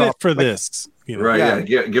credit for this. Right?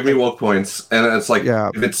 Give me woke points. And it's like,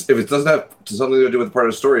 if it doesn't have something to do with part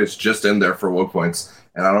of the story, it's just in there for woke points.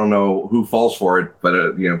 And I don't know who falls for it,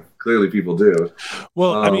 but clearly people do.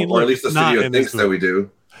 Well, I mean, or at least the studio thinks that we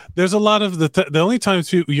do. There's a lot of the only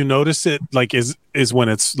times you notice it, like, is when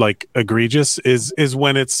it's like egregious, is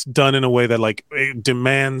when it's done in a way that like it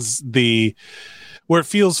demands when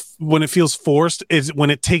it feels forced is when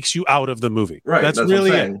it takes you out of the movie. Right. That's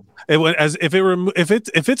really it.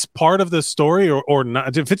 If it's part of the story or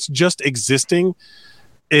not, if it's just existing,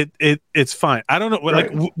 it's fine. I don't know.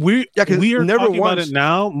 Right. Like we are talking about it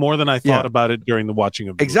now more than I thought about it during the watching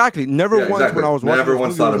of the movie. Exactly. Never once when I was watching. Never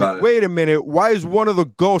once thought about it. Wait a minute. Why is one of the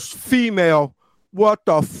ghosts female? What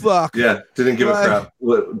the fuck? Yeah. Didn't give a crap.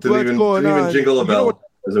 Didn't even jingle a bell.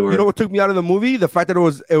 You know what took me out of the movie? The fact that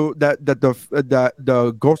that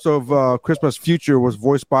the Ghost of Christmas Future was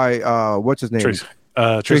voiced by what's his name?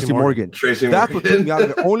 Tracy Morgan. That's what took me out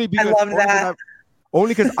of it. Only because I love that.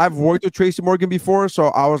 Only because I've worked with Tracy Morgan before, so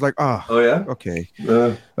I was like, oh yeah, okay,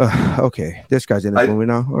 okay, this guy's in this movie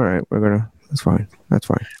now. All right, that's fine.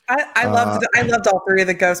 I loved all three of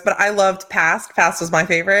the ghosts, but I loved Past. Past was my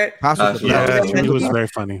favorite. It was very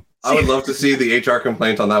funny. I would love to see the HR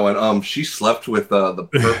complaint on that one. She slept with the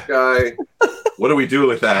perp guy. What do we do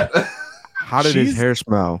with that? How did his hair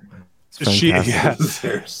smell? She's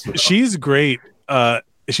great.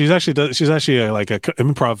 She's actually like a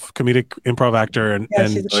comedic improv actor, and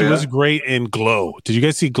she was great in Glow. Did you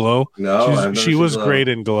guys see Glow? No, she was great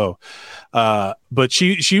in Glow. But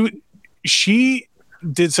she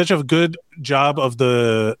did such a good job of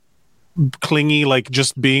the clingy, like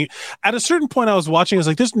just being at a certain point. I was watching, I was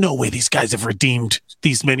like, there's no way these guys have redeemed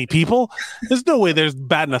these many people. There's no way they're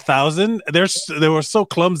batting 1,000. They were so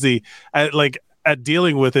clumsy at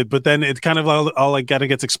dealing with it, but then it kind of all like kind of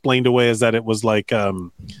gets explained away as that it was like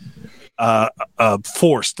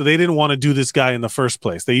forced. They didn't want to do this guy in the first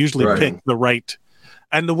place. They usually pick the right.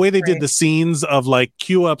 And the way they did the scenes of like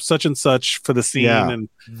queue up such and such for the scene, and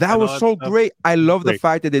that was so great. I love the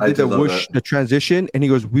fact that they did the transition, and he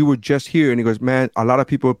goes, "We were just here," and he goes, "Man, a lot of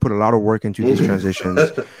people put a lot of work into these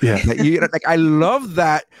transitions." Like I love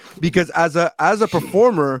that, because as a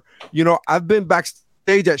performer, I've been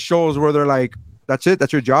backstage at shows where they're like, "That's it.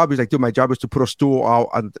 That's your job." He's like, "Dude, my job is to put a stool out."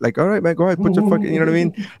 I'm like, "All right, man, go ahead, put your fucking," you know what I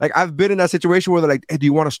mean? Like, I've been in that situation where they're like, "Hey, do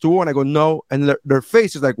you want a stool?" And I go, "No," and their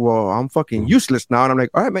face is like, "Well, I'm fucking useless now." And I'm like,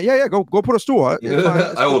 "All right, man, yeah, go put a stool." I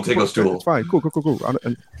will take a stool. It's fine. Cool.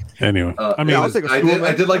 Anyway, I'll take a stool.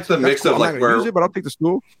 I did like the mix of like where, but I'll take the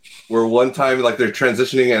stool. Where one time like they're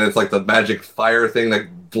transitioning and it's like the magic fire thing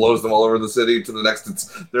that blows them all over the city. To the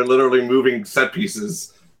next, they're literally moving set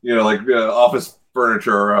pieces, like office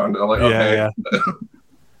furniture around. I'm like, okay. Yeah.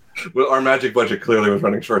 Well, our magic budget clearly was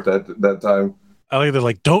running short that time. I like they're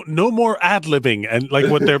like, no more ad-libbing, and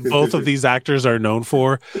like what they're both of these actors are known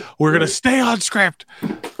for. We're gonna stay on script.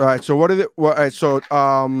 All right. So what is it? Well, all right, so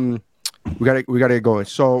we gotta get going.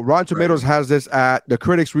 So Rotten Tomatoes has this at the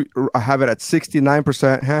critics have it at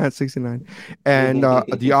 69%, 69, and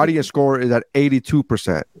the audience score is at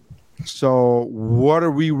 82%. So what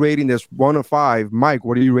are we rating this? 1 to 5, Mike.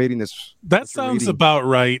 What are you rating this? That sounds about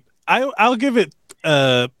right. I'll give it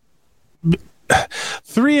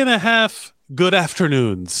 3.5 good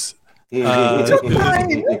afternoons. Oh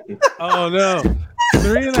no,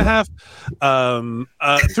 3.5.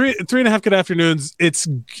 3.5 good afternoons. It's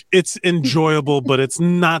enjoyable, but it's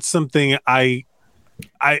not something I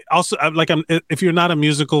also like. If you're not a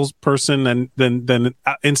musicals person, and then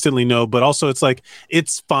instantly no. But also, it's like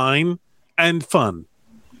it's fine and fun.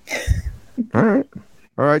 All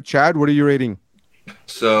right, Chad. What are you rating?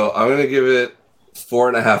 So I'm gonna give it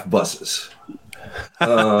 4.5 buses.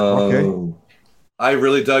 Okay. I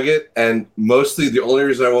really dug it, and mostly the only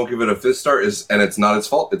reason I won't give it a 5th star is, and it's not its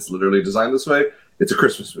fault, it's literally designed this way, it's a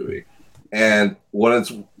Christmas movie. And when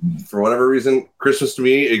it's, for whatever reason, Christmas to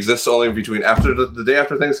me exists only between after the day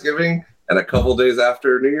after Thanksgiving and a couple days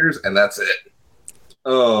after New Year's, and that's it.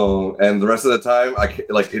 Oh, and the rest of the time,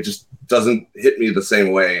 it just doesn't hit me the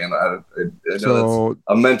same way, and I know that's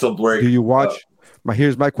a mental break. Do you watch?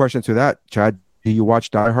 Here's my question to that, Chad. Do you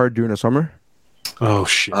watch Die Hard during the summer? Oh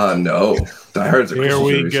shit! No, Die Hard's a Christmas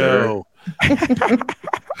movie. Here we go.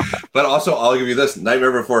 But also, I'll give you this: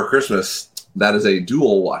 Nightmare Before Christmas. That is a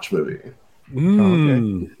dual watch movie.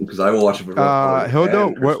 Because I will watch it before. Hilda,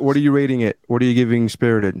 what are you rating it? What are you giving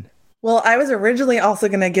Spirited? Well, I was originally also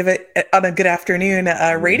going to give it on a good afternoon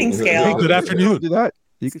rating scale. Hey, good afternoon. Do that.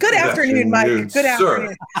 Good afternoon, Mike. Good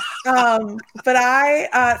afternoon. But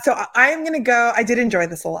I'm going to go. I did enjoy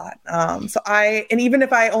this a lot. And even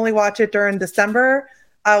if I only watch it during December,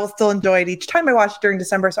 I will still enjoy it each time I watch it during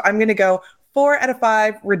December. So I'm going to go 4 out of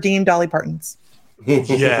 5 redeemed Dolly Partons.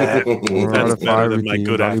 Yeah, that's better than my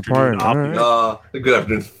good afternoon. Good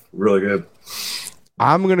afternoon, really good.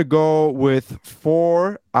 I'm gonna go with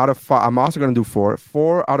 4 out of 5. I'm also gonna do 4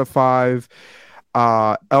 out of 5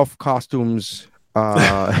 elf costumes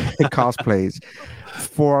cosplays.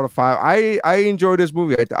 4 out of 5. I enjoyed this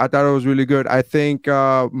movie. I thought it was really good. I think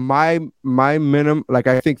my minimum, like,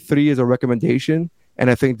 I think 3 is a recommendation,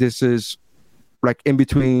 and I think this is like in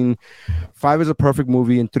between. 5 is a perfect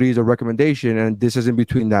movie and 3 is a recommendation, and this is in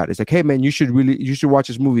between that. It's like, hey man, you should watch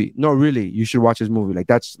this movie. No, really, you should watch this movie. Like,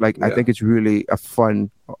 that's like, I think it's really a fun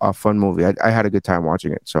movie. I had a good time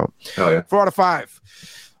watching it. So 4 out of 5.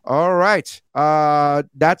 All right.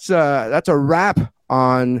 That's a wrap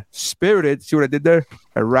on Spirited. See what I did there?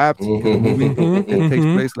 I wrapped the movie. It takes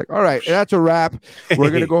place like, all right, that's a wrap. We're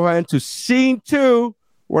going to go ahead to scene 2.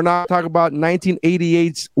 We're now talking about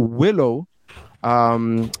 1988's Willow.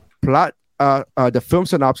 Plot. The film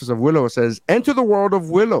synopsis of Willow says, enter the world of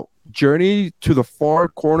Willow. Journey to the far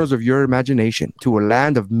corners of your imagination, to a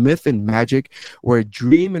land of myth and magic where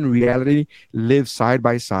dream and reality live side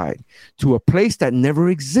by side, to a place that never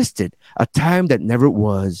existed, a time that never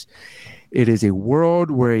was. It is a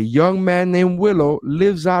world where a young man named Willow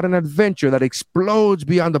lives out an adventure that explodes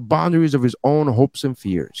beyond the boundaries of his own hopes and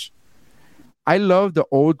fears. I love the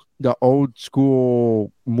old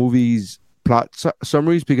school movies plot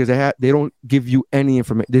summaries because they don't give you any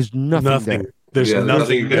information. There's nothing there. There's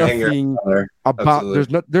nothing about.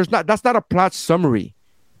 That's not a plot summary.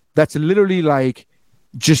 That's literally like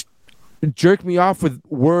just jerk me off with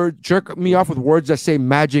words that say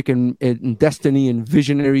magic and destiny and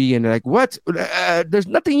visionary and like what? There's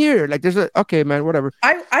nothing here. Like okay, man, whatever.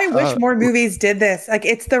 I wish more movies did this. Like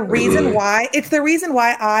it's the reason why. It's the reason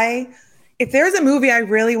why if there's a movie I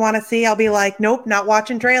really want to see, I'll be like, nope, not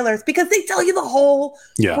watching trailers because they tell you the whole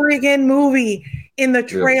friggin' movie in the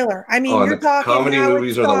trailer. I mean, you're talking comedy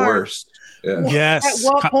movies are the worst. Yeah. Yes.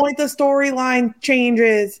 At what point the storyline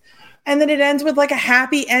changes, and then it ends with like a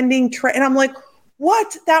happy ending. And I'm like,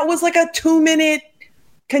 what? That was like a 2-minute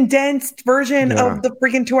condensed version of the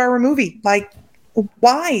freaking 2-hour movie. Like,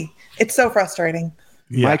 why? It's so frustrating.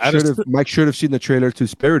 Yeah, Mike should have seen the trailer to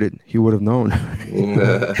Spirited. He would have known.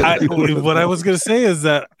 What I was gonna say is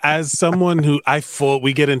that as someone who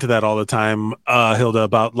we get into that all the time, Hilda,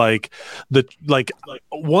 about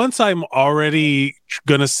once I'm already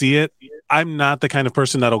gonna see it, I'm not the kind of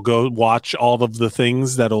person that'll go watch all of the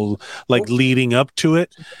things that'll like leading up to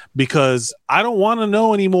it because I don't want to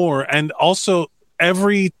know anymore. And also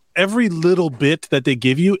every little bit that they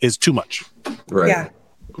give you is too much. Right. Yeah.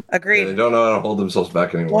 Agreed. They don't know how to hold themselves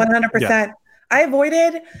back anymore. 100%. Yeah. I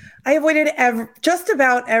avoided just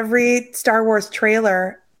about every Star Wars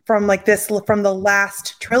trailer from the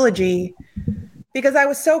last trilogy because I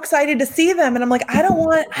was so excited to see them, and I'm like, I don't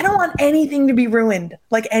want anything to be ruined,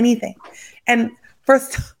 like anything. And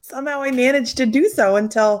first, somehow I managed to do so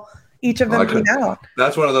until each of them came out.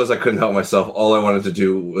 That's one of those I couldn't help myself. All I wanted to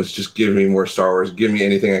do was just give me more Star Wars. Give me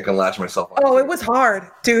anything I can latch myself on. Oh, it was hard,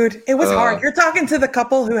 dude. It was hard. You're talking to the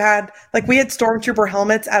couple who had, we had Stormtrooper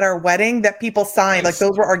helmets at our wedding that people signed. Like,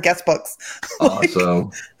 those were our guest books.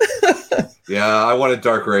 Awesome. Yeah, I wanted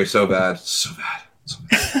Dark Ray so bad. So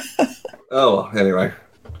bad. Oh, anyway.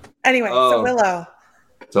 So Willow.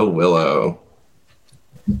 So Willow,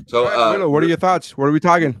 what are your thoughts? What are we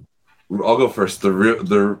talking? I'll go first.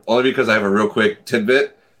 The only because I have a real quick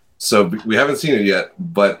tidbit. So we haven't seen it yet,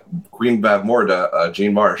 but Queen Bavmorda,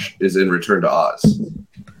 Jean Marsh, is in Return to Oz.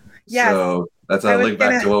 Yes. So that's a link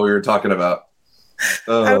back to what we were talking about.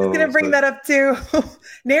 I was going to bring that up too.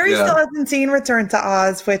 Neri still hasn't seen Return to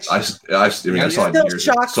Oz, which I saw it still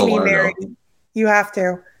shocks me, Neri. You have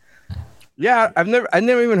to. Yeah, I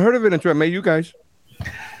never even heard of it until I met you guys.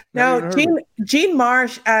 No, Jean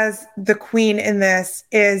Marsh as the queen in this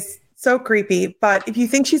is so creepy. But if you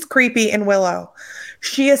think she's creepy in Willow,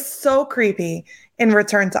 she is so creepy in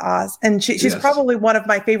Return to Oz. And she's probably one of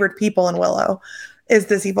my favorite people in Willow is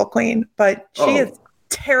this evil queen. But she is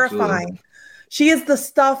terrifying. Absolutely. She is the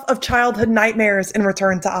stuff of childhood nightmares in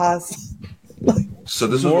Return to Oz. So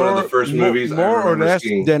this was one of the first movies more or less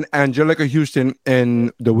than Angelica Houston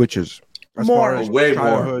in The Witches. Way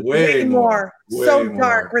more. So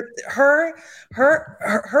dark. Her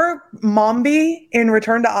Mombi in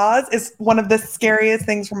Return to Oz is one of the scariest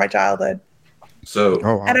things from my childhood. So,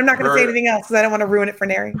 and I'm not going to say anything else because I don't want to ruin it for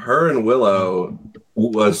Neri. Her and Willow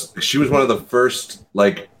was one of the first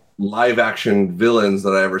live action villains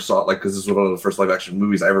that I ever saw. Because this was one of the first live action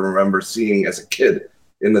movies I ever remember seeing as a kid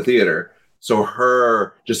in the theater. So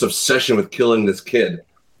her just obsession with killing this kid.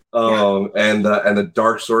 And the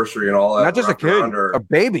dark sorcery and all that. Not just a kid, a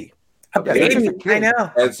baby. A baby. I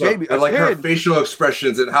know. And so, her facial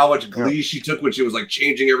expressions and how much glee she took when she was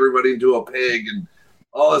changing everybody into a pig and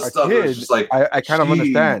all this stuff. It was just I kind of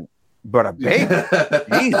understand, but a baby,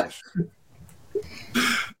 Jesus.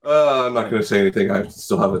 I'm not going to say anything. I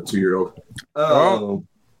still have a 2-year-old.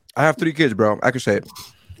 I have 3 kids, bro. I could say it.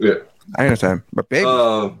 Yeah, I understand, but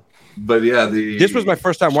baby. But yeah, this was my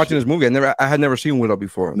first time watching this movie. I had never seen Willow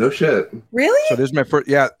before. No shit. Really? So this is my first.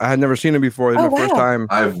 Yeah, I had never seen it before. This is my first time.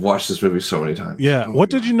 I've watched this movie so many times. Yeah. What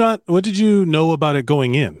did you know about it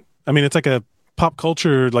going in? I mean, it's like a pop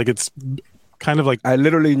culture. It's kind of like. I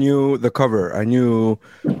literally knew the cover. I knew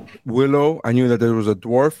Willow. I knew that there was a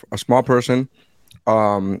dwarf, a small person,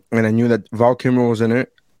 and I knew that Val Kilmer was in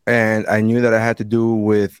it. and I knew that I had to do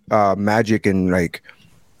with magic and like,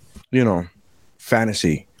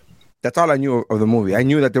 fantasy. That's all I knew of the movie. I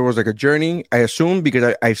knew that there was like a journey. I assumed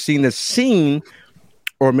because I've seen the scene,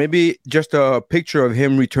 or maybe just a picture of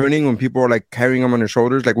him returning when people are like carrying him on their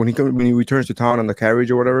shoulders, like when he returns to town on the carriage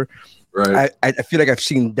or whatever. Right. I feel like I've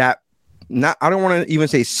seen that. I don't want to even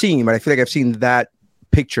say scene, but I feel like I've seen that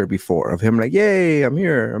picture before of him like, yay, I'm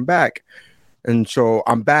here, I'm back. And so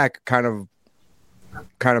I'm back kind of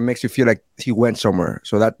makes you feel like he went somewhere.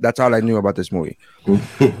 So that's all I knew about this movie.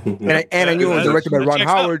 and I knew it was directed by Ron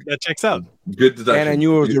Howard. That checks out. Good deduction. And I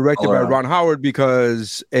knew it was directed by Ron Howard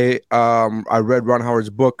because I read Ron Howard's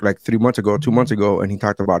book like 2 months ago, and he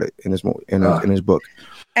talked about it in his movie, in his book.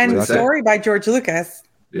 And the story by George Lucas.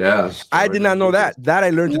 Yeah. I did not know that. That I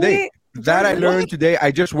learned today.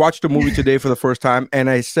 I just watched the movie today for the first time, and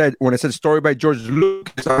when I said story by George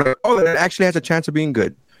Lucas, I was like, oh, that actually has a chance of being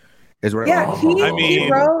good. Is what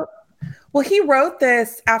he wrote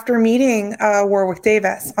this after meeting Warwick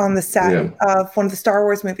Davis on the set of one of the Star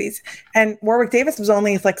Wars movies. And Warwick Davis was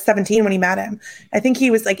only like 17 when he met him. I think he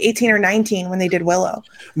was like 18 or 19 when they did Willow.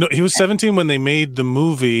 No, he was 17 when they made the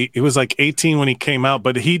movie. He was like 18 when he came out,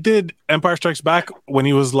 but he did Empire Strikes Back when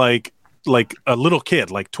he was like a little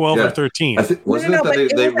kid, like 12 or 13. Wasn't it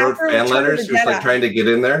that they wrote fan letters? He was like trying to get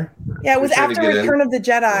in there. Yeah, it was after Return of the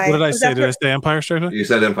Jedi. What did I say? Did I say Empire Strikes Back? You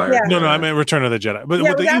said Empire. Yeah. No, I meant Return of the Jedi. But it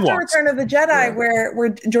was after Return of the Jedi where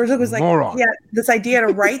George Lucas was like, he had this idea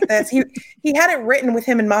to write this. He had it written with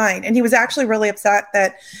him in mind, and he was actually really upset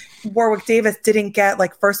that Warwick Davis didn't get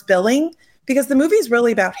like first billing. Because the movie's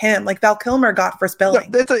really about him. Like Val Kilmer got first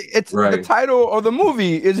billing. The title of the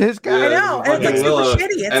movie is his guy. I know, and it's like super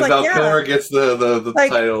shitty. It's and like Val Kilmer gets the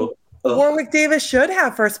title. Warwick Davis should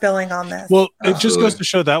have first billing on this. Well, it just goes to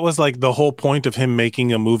show that was like the whole point of him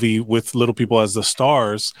making a movie with little people as the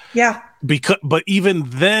stars. Yeah. But even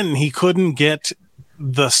then, he couldn't get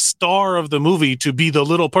the star of the movie to be the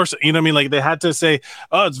little person. You know what I mean? Like they had to say,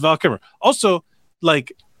 "Oh, it's Val Kilmer." Also,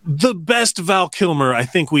 like. The best Val Kilmer I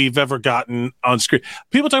think we've ever gotten on screen.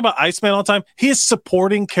 People talk about Iceman all the time. He is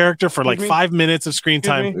supporting character for like 5 minutes of screen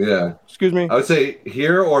time. Yeah. Excuse me. I would say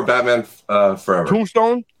here or Batman Forever.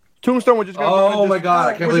 Tombstone was just oh my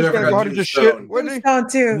god! I can't believe I forgot Tombstone. Tombstone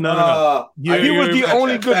too. No. He was the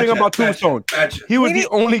only good thing about Tombstone. He was the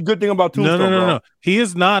only good thing about Tombstone. No. He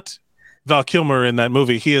is not Val Kilmer in that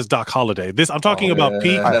movie. He is Doc Holliday. I'm talking about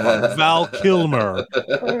peak Val Kilmer,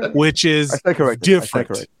 which is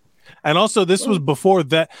different. And also, this was before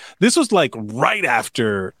that. This was like right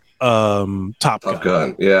after Top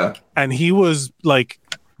Gun. Yeah. And he was like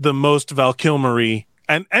the most Val Kilmer-y.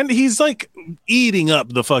 And he's like eating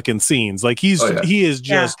up the fucking scenes. Like he is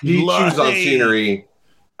just he chews on scenery.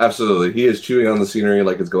 Absolutely. He is chewing on the scenery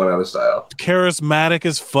like it's going out of style. Charismatic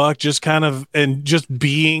as fuck, just kind of, and just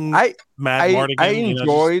being Mad Mardigan. I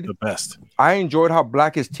enjoyed the best. I enjoyed how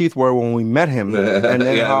black his teeth were when we met him. And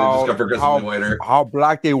then how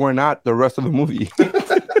black they were not the rest of the movie.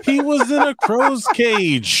 He was in a crow's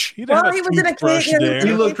cage. He was in a cage.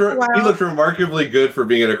 He looked remarkably good for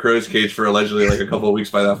being in a crow's cage for allegedly like a couple of weeks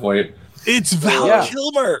by that point. It's Val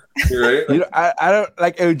Kilmer. Right? I don't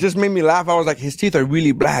like it. Just made me laugh. I was like, his teeth are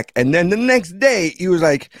really black. And then the next day, he was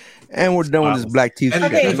like, "And we're done with his black teeth."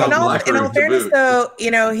 Okay, in all fairness, though,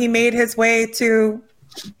 he made his way to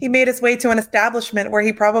an establishment where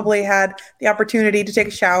he probably had the opportunity to take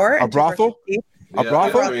a shower. A brothel. A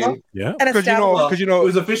brothel? Yeah. Because it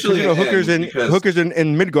was officially hookers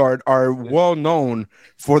in Midgard are well known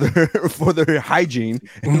for their hygiene.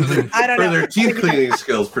 I don't know. For their teeth cleaning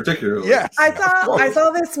skills, particularly. Yes. I saw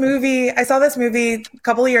this movie a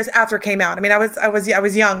couple of years after it came out. I mean, I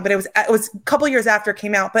was young, but it was a couple of years after it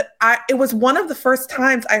came out. But it was one of the first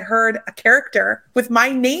times I heard a character with my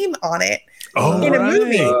name on it. In a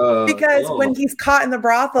movie. Because when he's caught in the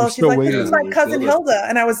brothel, she's like, "This is my cousin Hilda."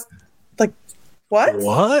 And I was like,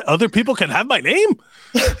 What? Other people can have my name?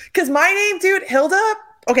 Because my name, dude, Hilda.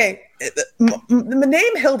 Okay, the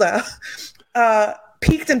name Hilda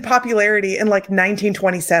peaked in popularity in like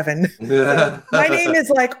 1927. So my name is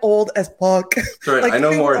like old as fuck. Right. Like, I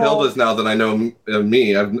know more Hildas now than I know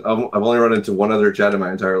me. I've only run into one other Chad in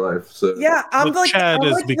my entire life. So yeah, Chad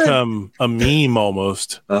has become a meme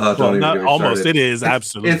almost. Well, not almost. It is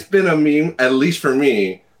absolutely. It's been a meme, at least for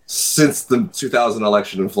me, since the 2000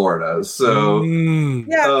 election in Florida. So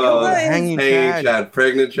Chad,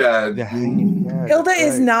 pregnant Chad. Hilda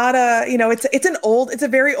is not it's a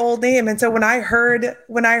very old name. And so when I heard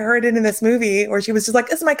it in this movie where she was just like,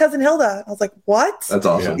 "This is my cousin Hilda," I was like, "What?" That's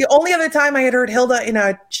awesome. The only other time I had heard Hilda in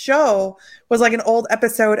a show was like an old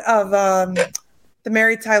episode of the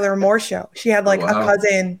Mary Tyler Moore Show. She had like a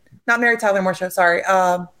cousin, not Mary Tyler Moore Show, sorry.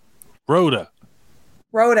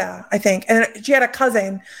 Rhoda, I think. And she had a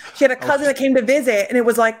cousin. She had a cousin that came to visit, and it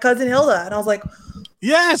was like Cousin Hilda. And I was like,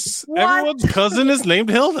 yes, what? Everyone's cousin is named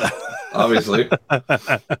Hilda. Obviously.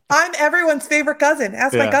 I'm everyone's favorite cousin.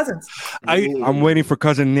 Ask my cousins. I'm waiting for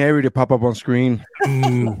Cousin Neri to pop up on screen.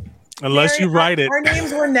 Unless you write it. Our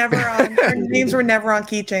names were never on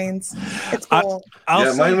keychains. It's cool.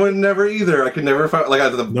 Mine would never either. I could never find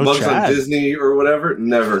the bugs on Disney or whatever.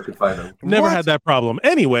 Never could find them. Never had that problem.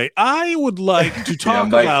 Anyway, I would like to talk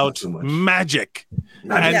about magic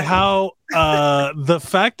and how the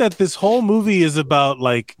fact that this whole movie is about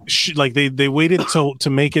they waited to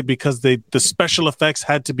make it because the special effects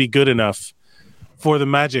had to be good enough for the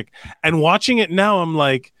magic. And watching it now, I'm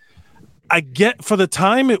like, I get for the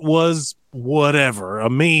time it was whatever,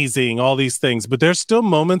 amazing, all these things, but there's still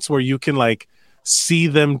moments where you can see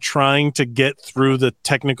them trying to get through the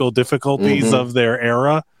technical difficulties of their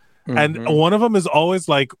era. And one of them is always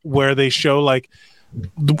where they show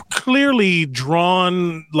clearly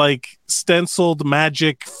drawn stenciled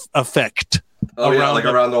magic effect. Oh yeah,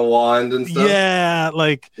 around the wand and stuff. Yeah,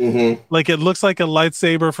 it looks like a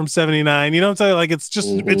lightsaber from '79. You know what I'm saying? It's just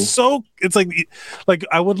it's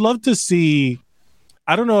I would love to see.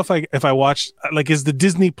 I don't know if I watched is the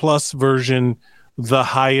Disney Plus version the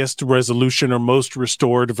highest resolution or most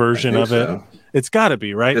restored version of it? So. It's got to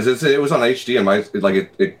be, right? Because it was on HD and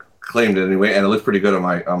it claimed it anyway, and it looked pretty good on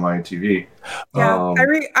my TV. Yeah,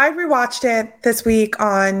 I rewatched it this week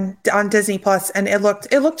on Disney Plus, and it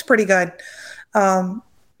looked pretty good. The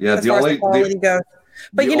only quality goes.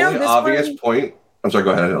 But the only obvious point. I'm sorry.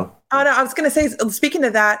 Go ahead. Oh no, I was going to say. Speaking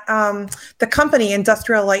of that, the company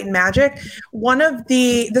Industrial Light and Magic.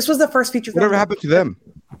 This was the first feature film. Whatever happened to them?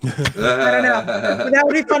 I don't know. That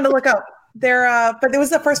would be fun to look up. But it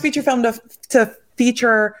was the first feature film to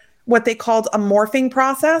feature what they called a morphing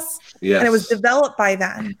process. Yes. And it was developed by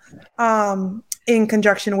them in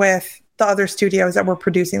conjunction with the other studios that were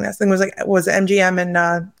producing this. And it was MGM and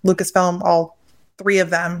Lucasfilm, all three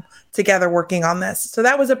of them together working on this. So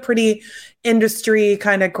that was a pretty industry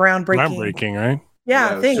kind of groundbreaking, right?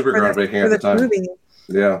 Yeah, thing super groundbreaking at the time. Movie.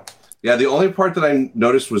 Yeah. The only part that I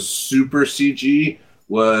noticed was super CG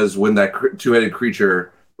was when that two-headed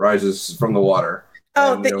creature rises from the water.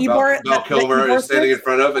 Oh, and, Val Kilmer is standing in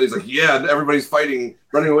front of it. He's like, yeah, everybody's fighting,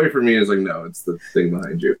 running away from me. It's like, no, it's the thing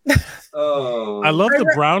behind you. I love the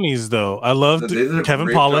brownies, though. I loved Kevin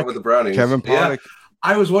Pollak. With the brownies. Kevin Pollak. Yeah.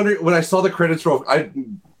 I was wondering, when I saw the credits roll, I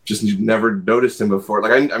just never noticed him before.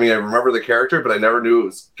 I remember the character, but I never knew it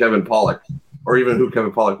was Kevin Pollak or even who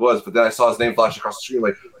Kevin Pollak was. But then I saw his name flash across the screen,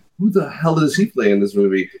 like, who the hell is he playing in this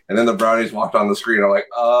movie? And then the brownies walked on the screen. I'm like,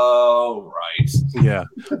 oh, right. Yeah.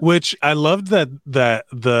 Which I loved that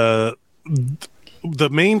the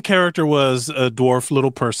main character was a dwarf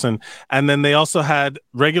little person. And then they also had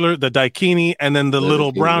the Daikini, and then the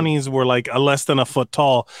little brownies were less than a foot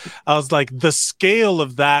tall. I was like, the scale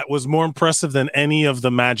of that was more impressive than any of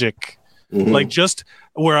the magic. Just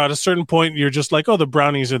where at a certain point you're just like, oh, the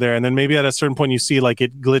brownies are there, and then maybe at a certain point you see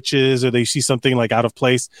it glitches or they see something out of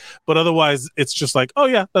place, but otherwise it's just oh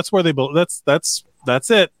yeah, that's where they built. That's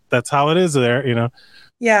it. That's how it is there,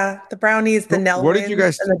 Yeah, the brownies, the Nelwyn. What did you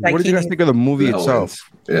guys think of the movie itself?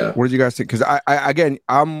 Yeah. What did you guys think? Because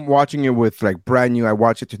I'm watching it with brand new. I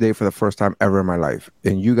watched it today for the first time ever in my life,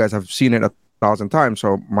 and you guys have seen it 1,000 times.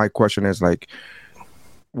 So my question is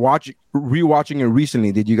rewatching it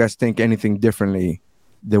recently, did you guys think anything differently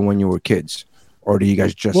than when you were kids, or do you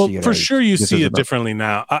guys just see it? For sure, you see it differently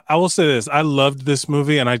now. I will say this: I loved this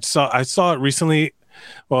movie, and I saw it recently.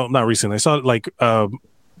 Well, not recently. I saw it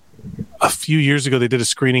a few years ago. They did a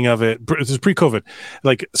screening of it. This is pre-COVID,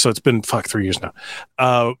 so it's been 3 years now.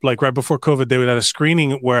 Right before COVID, they would have a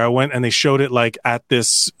screening where I went and they showed it at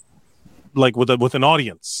this, with an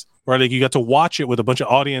audience. Right, you got to watch it with a bunch of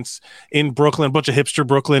audience in Brooklyn, a bunch of hipster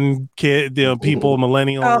Brooklyn people,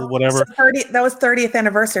 millennial, whatever. So that was 30th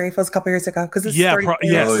anniversary. It was a couple years ago because it's yes.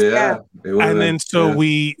 Oh, yeah. And then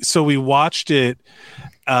we watched it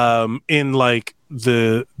in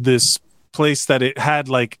this place that it had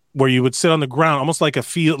where you would sit on the ground, almost like a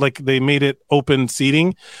field, they made it open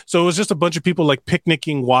seating. So it was just a bunch of people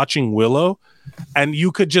picnicking, watching Willow. And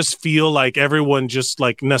you could just feel everyone just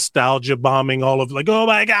nostalgia bombing all of oh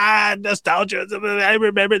my God, nostalgia. I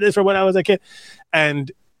remember this from when I was a kid.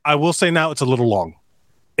 And I will say now it's a little long.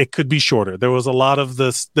 It could be shorter. There was a lot of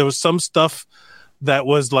this. There was some stuff that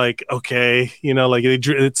was okay,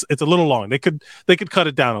 it's a little long. They could cut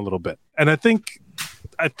it down a little bit. And I think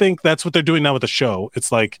that's what they're doing now with the show.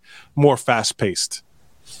 It's more fast paced.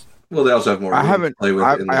 Well, they also have more. I haven't. I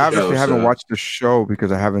obviously haven't so. watched the show because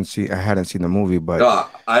I hadn't seen the movie. But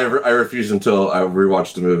I refused until I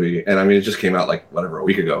rewatched the movie, and I mean, it just came out like whatever a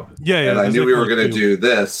week ago. Yeah. And I knew we were going to do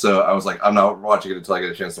this, so I was like, I'm not watching it until I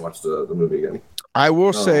get a chance to watch the movie again. I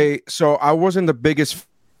will say, so I wasn't the biggest.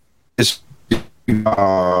 It's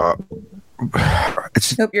tough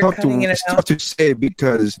to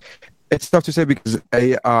say because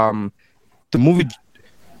the movie.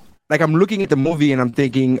 Like I'm looking at the movie and I'm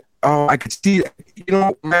thinking, oh, I could see,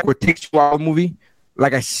 what takes you out of the movie.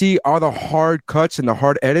 Like I see all the hard cuts and the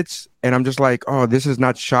hard edits, and I'm just like, oh, this is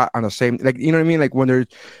not shot on the same. Like, you know what I mean? Like when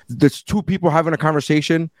there's two people having a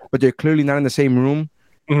conversation, but they're clearly not in the same room.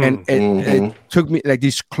 And it took me like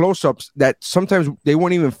these close-ups that sometimes they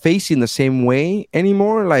weren't even facing the same way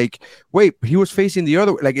anymore. Like, wait, he was facing the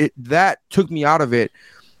other way. Like that took me out of it.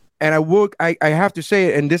 And I have to say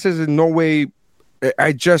it, and this is in no way.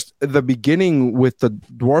 The beginning with the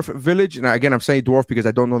dwarf village, and again, I'm saying dwarf because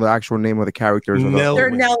I don't know the actual name of the characters.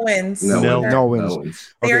 They're Nelwyns.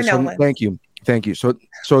 Nelwyns. They are Nelwyns. Thank you. So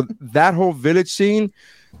that whole village scene,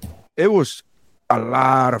 it was a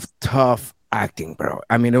lot of tough acting, bro.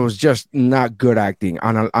 I mean, it was just not good acting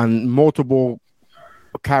on multiple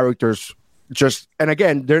characters. And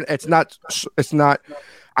again, it's not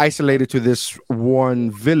isolated to this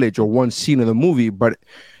one village or one scene of the movie, but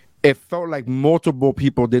it felt like multiple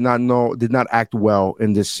people did not act well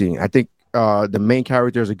in this scene. I think the main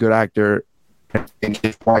character is a good actor, and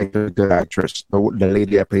his wife is a good actress. The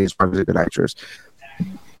lady that plays his wife is a good actress.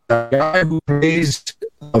 The guy who plays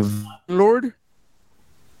a Lord,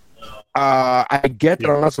 I get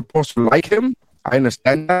that I'm not supposed to like him. I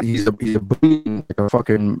understand that he's a bully, like a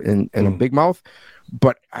fucking in a big mouth.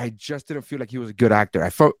 But I just didn't feel like he was a good actor. I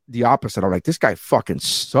felt the opposite. I'm like, this guy fucking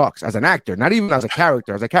sucks as an actor, not even as a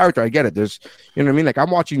character. As a character, I get it. There's, you know what I mean? Like when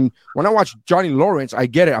I watch Johnny Lawrence, I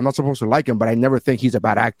get it. I'm not supposed to like him, but I never think he's a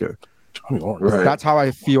bad actor. Johnny Lawrence. Right. That's how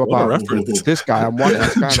I feel about this guy. I'm watching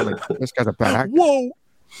this guy. I'm like, this guy's a bad actor.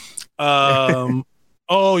 Whoa.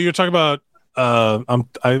 Oh, you're talking about. I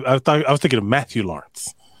was thinking of Matthew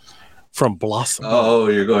Lawrence from Blossom. Oh,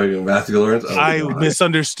 you're going to Matthew Lawrence? Oh, I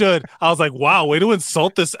misunderstood. I was like, wow, way to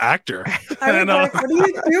insult this actor. What are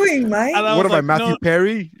you doing, Mike? What am I, Matthew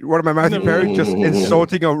Perry? What am I, Matthew Perry? Just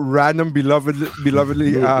insulting a random beloved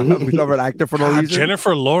actor for no reason?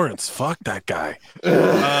 Jennifer Lawrence. Fuck that guy.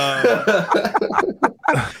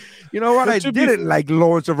 You know what? I didn't like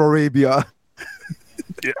Lawrence of Arabia.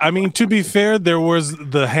 I mean, to be fair, there was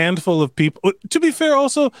the handful of people. To be fair,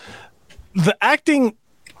 also, the acting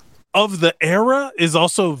of the era is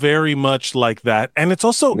also very much like that, and it's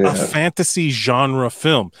also a fantasy genre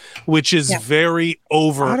film, which is very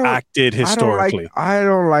overacted historically. I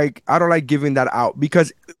don't like giving that out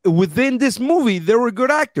because within this movie there were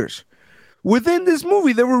good actors. Within this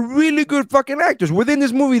movie, there were really good fucking actors. Within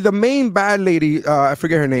this movie, the main bad lady, I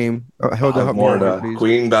forget her name.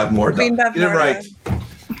 Queen Bab Morda. You're right.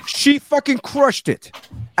 She fucking crushed it.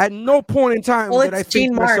 At no point in time did I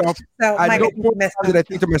think to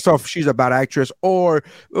myself, she's a bad actress or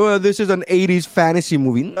this is an 80s fantasy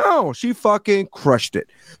movie. No, she fucking crushed it.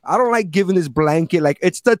 I don't like giving this blanket like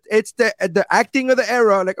it's the acting of the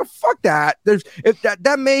era. Like, oh, fuck that. There's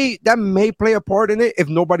that may play a part in it if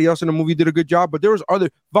nobody else in the movie did a good job. But there was other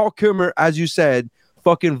Val Kilmer, as you said.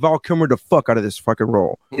 Fucking Val Kilmer the fuck out of this fucking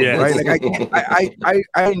role. Yeah. Right? Like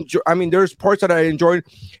I enjoy, I mean, there's parts that I enjoyed.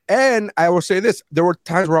 And I will say this, there were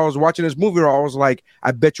times where I was watching this movie where I was like,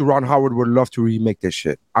 I bet you Ron Howard would love to remake this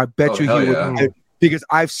shit. I bet he would, because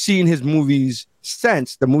I've seen his movies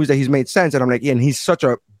since, the movies that he's made since, and I'm like, yeah, and he's such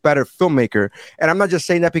a better filmmaker. And I'm not just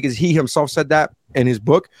saying that because he himself said that in his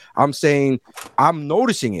book. I'm saying I'm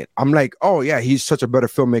noticing it. I'm like, oh yeah, he's such a better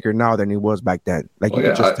filmmaker now than he was back then. Like,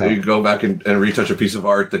 you go back and retouch a piece of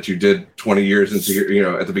art that you did 20 years into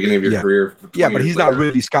your, at the beginning of your career. Yeah, but he's not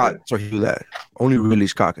Ridley Scott, so he do that. Only Ridley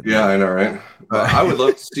Scott can do that. I know, right? I would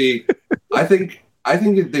love to see. I think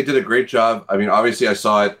they did a great job. I mean, obviously, I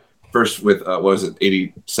saw it first with what was it,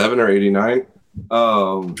 87 or 89.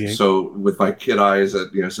 So with my kid eyes at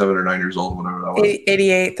 7 or 9 years old, whatever that was,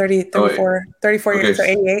 88, 30, 34, 34 years, so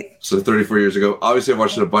 88. So 34 years ago. Obviously, I've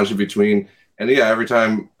watched it a bunch in between, and every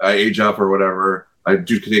time I age up or whatever, I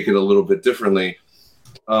do take it a little bit differently.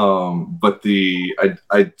 But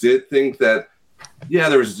I did think that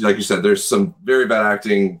there was, like you said, there's some very bad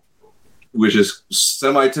acting, which is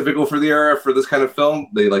semi-typical for the era for this kind of film.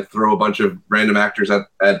 They like throw a bunch of random actors at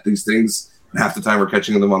these things. Half the time we're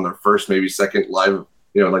catching them on their first, maybe second live,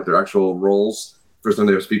 like their actual roles. First time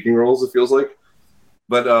they have speaking roles, it feels like.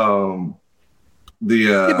 But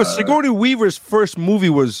but Sigourney Weaver's first movie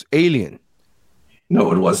was Alien.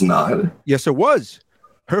 No, it was not. Yes, it was.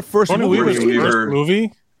 Her first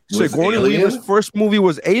movie. Sigourney Weaver's first movie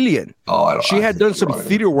was Alien. She had done some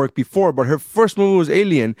theater work before, but her first movie was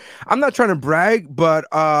Alien. I'm not trying to brag, but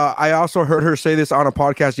I also heard her say this on a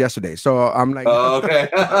podcast yesterday. So I'm like, okay.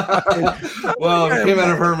 Well, if it came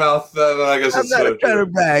out of her mouth, then I guess I'm not trying to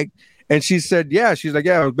brag. And she said, yeah, she's like,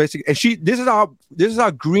 yeah, basically. And this is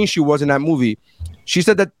how green she was in that movie. She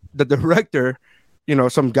said that the director,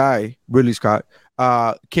 some guy, Ridley Scott,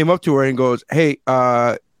 came up to her and goes, hey,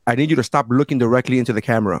 I need you to stop looking directly into the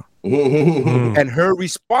camera. And her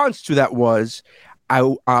response to that was,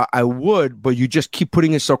 I would, but you just keep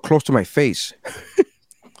putting it so close to my face.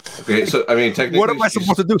 Okay, so I mean, technically, what am I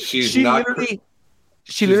supposed to do? She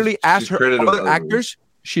literally asked her other actors.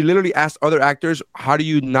 She literally asked other actors, "How do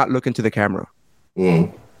you not look into the camera?"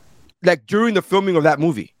 Like during the filming of that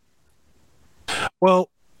movie. Well,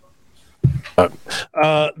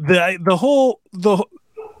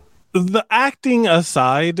 the acting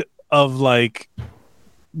aside of like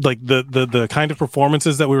the kind of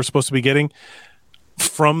performances that we were supposed to be getting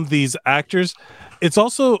from these actors, it's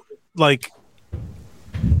also like,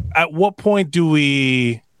 at what point do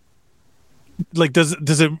we like, does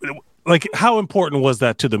it, like, how important was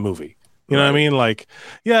that to the movie? You know what I mean? Like,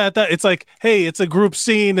 yeah, it's like, hey, it's a group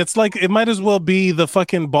scene. It's like, it might as well be the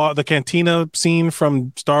fucking the cantina scene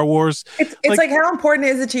from Star Wars. It's like, how important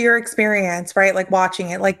is it to your experience, right? Like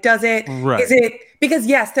watching it, like, is it, because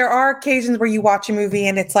yes, there are occasions where you watch a movie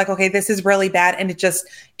and it's like, okay, this is really bad. And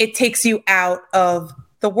it takes you out of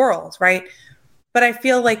the world. Right. But I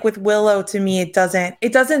feel like with Willow, to me, it doesn't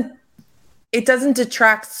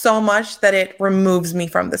detract so much that it removes me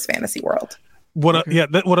from this fantasy world. What I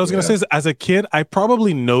was going to say is, as a kid, I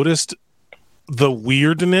probably noticed the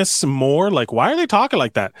weirdness more. Like, why are they talking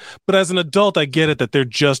like that? But as an adult, I get it that they're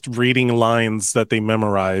just reading lines that they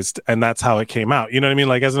memorized, and that's how it came out. You know what I mean?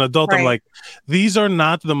 Like, as an adult, I'm like, these are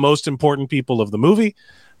not the most important people of the movie.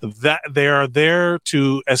 That they are there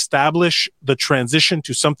to establish the transition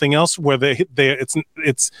to something else where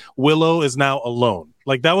it's Willow is now alone.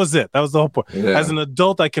 Like, that was it. That was the whole point. Yeah. As an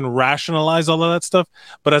adult, I can rationalize all of that stuff.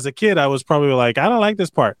 But as a kid, I was probably like, I don't like this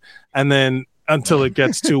part. And then until it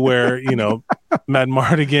gets to where, Mad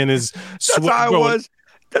Mardigan is. That's how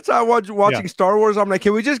I was watching Star Wars. I'm like,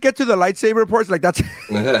 can we just get to the lightsaber parts? Like, that's.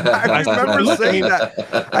 I remember saying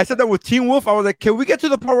that. I said that with Teen Wolf. I was like, can we get to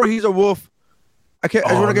the part where he's a wolf? I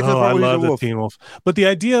love the Teen Wolf. But the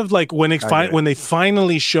idea of like when they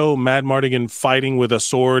finally show Mad Mardigan fighting with a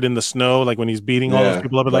sword in the snow, like when he's beating all those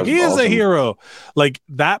people up, like, he is a hero. Like,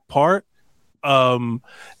 that part,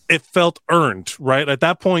 it felt earned, right? At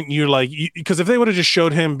that point, you're like, because if they would have just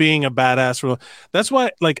showed him being a badass, that's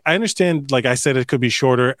why, like, I understand, like I said, it could be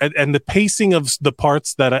shorter, and the pacing of the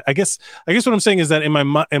parts that I guess what I'm saying is that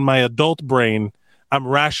in my adult brain, I'm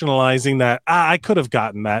rationalizing that I could have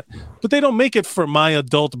gotten that, but they don't make it for my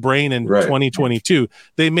adult brain in 2022.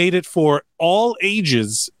 They made it for all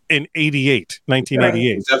ages in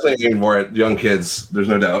 1988. It's definitely aimed more at young kids. There's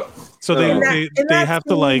no doubt. So they have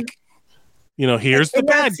to, like, here's the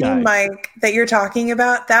bad guy. Mike, that you're talking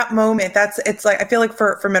about, that moment, it's like, I feel like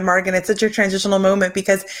for Mad Mardigan, it's such a transitional moment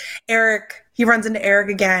because he runs into Eric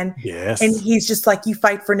again. Yes. And he's just like, you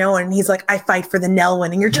fight for no one. And he's like, I fight for the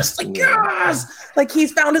Nelwyn. And you're just like, yes! Like,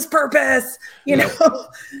 he's found his purpose, you know?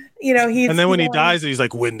 He's. And then when he dies, he's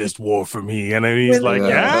like, win this war for me. And then he's like,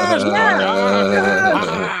 yes!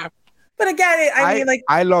 But again, I mean, like.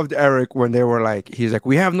 I loved Eric when they were like, he's like,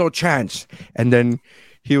 we have no chance. And then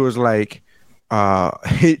he was like,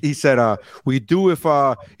 he said, we do if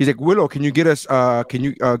he's like, Willow, can you get us can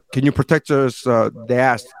you protect us? They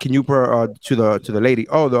asked, can you to the lady,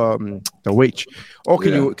 the witch,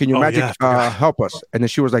 can you magic help us? And then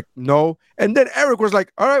she was like, no. And then Eric was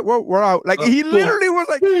like, all right, well, we're out. Like, he literally was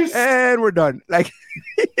like, and we're done. Like,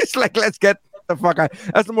 it's like, let's get the fuck out.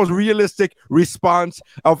 That's the most realistic response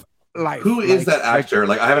of life. Who is that actor?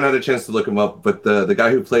 Like, I haven't had a chance to look him up, but the guy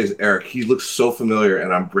who plays Eric, he looks so familiar,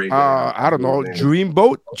 and I'm brain. I don't know.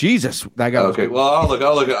 Dreamboat. Jesus, that guy. Okay, well, I'll look.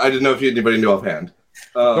 I didn't know if anybody knew offhand.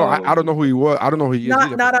 No, I don't know who he was. I don't know who he is.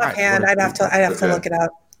 Not offhand. I'd have to look it up.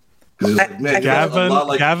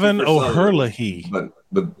 Gavin O'Herlihy, but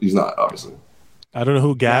he's not, obviously. I don't know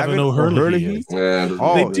who Gavin O'Herlihy is.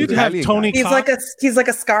 They did have Tony. He's like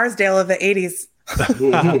a Scarsdale of the 80s.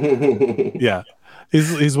 Yeah.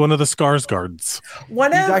 He's one of the Skarsgårds.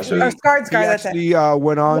 Skarsgård. He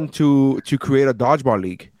went on to create a dodgeball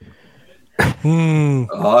league.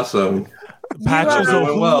 Awesome. Patches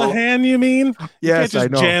O'Houlihan, you mean? Yes, you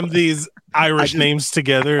can't I know. Jam these Irish names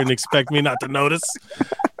together and expect me not to notice.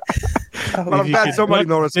 But I'm glad somebody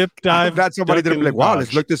noticed. I'm glad somebody didn't be like, wow,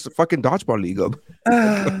 let's look this fucking dodgeball league up.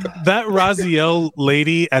 That Raziel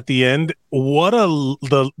lady at the end, what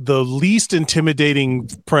the least intimidating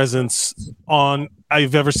presence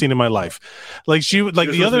I've ever seen in my life. Like she would, like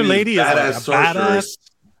the other lady is like a badass,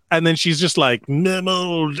 and then she's just like,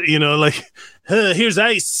 you know, like here's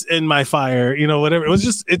ice in my fire, you know, whatever.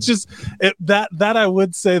 That I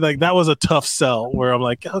would say like that was a tough sell where I'm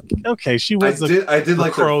like, okay, she was I did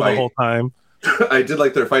like crow the whole time. I did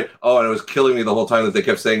like their fight. Oh, and it was killing me the whole time that they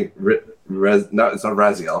kept saying it's not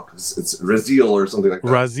Raziel, it's Raziel or something like that.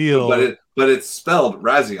 Raziel, but it's spelled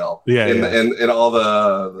Raziel. In all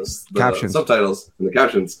the captions, subtitles, and the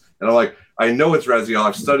captions. And I'm like, I know it's Raziel.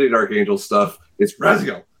 I've studied Archangel stuff. It's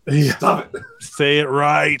Raziel. Yeah. Stop it. Say it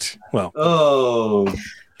right. Well,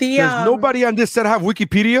 there's nobody on this set have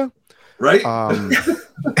Wikipedia, right? But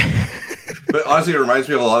honestly, it reminds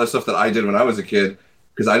me of a lot of stuff that I did when I was a kid,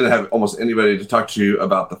 because I didn't have almost anybody to talk to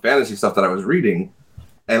about the fantasy stuff that I was reading,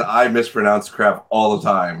 and I mispronounced crap all the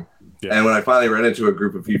time. Yeah. And when I finally ran into a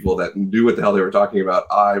group of people that knew what the hell they were talking about,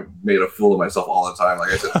 I made a fool of myself all the time.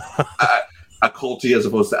 Like I said, occulty as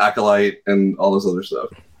opposed to acolyte and all this other stuff.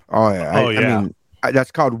 Oh yeah, I mean,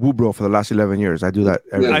 that's called Woobro for the last 11 years. I do that.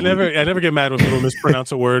 I never get mad when people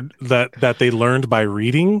mispronounce a word that they learned by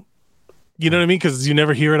reading. You know what I mean? Because you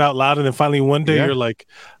never hear it out loud, and then finally one day you're like,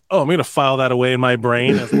 "Oh, I'm gonna file that away in my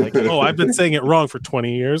brain." As like, "Oh, I've been saying it wrong for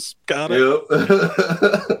 20 years." Got it. Yep.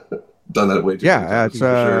 Done that way too. Yeah, that's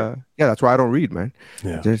sure. That's why I don't read, man.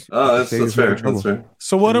 Yeah. That's fair. That's fair.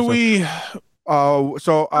 So what are we? Sorry,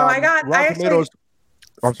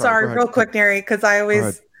 real quick, Neri, because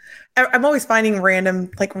I'm always finding random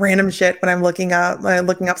shit when I'm looking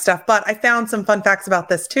up stuff. But I found some fun facts about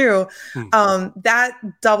this too. That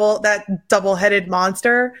double-headed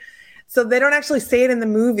monster. So they don't actually say it in the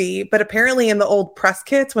movie, but apparently in the old press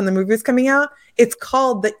kits when the movie was coming out, it's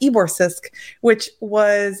called the Eborsisk, which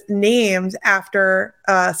was named after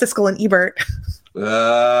Siskel and Ebert. Which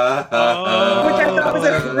I thought was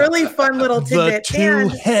a really fun little tidbit. The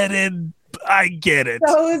two-headed. I get it.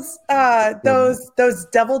 Those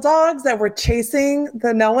devil dogs that were chasing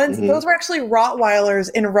the Noans, those were actually Rottweilers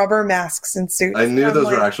in rubber masks and suits. I knew those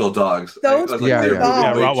were actual dogs. Those were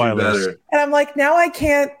dogs. Rottweilers. And I'm like, now I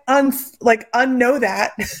can't unknow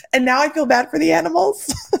that, and now I feel bad for the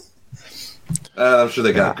animals. I'm sure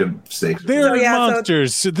they got good steaks. They're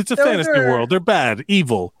monsters. It's a fantasy world. They're bad,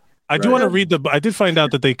 evil. I do want to read I did find out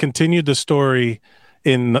that they continued the story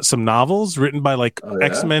in some novels written by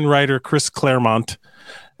X-Men writer Chris Claremont,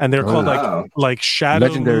 and they're called like Shadow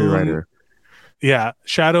legendary Moon, writer. Yeah,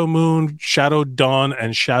 Shadow Moon, Shadow Dawn,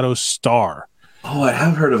 and Shadow Star. Oh, I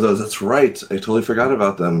have heard of those. That's right. I totally forgot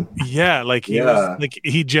about them. Yeah, they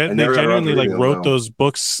genuinely wrote those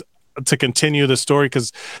books to continue the story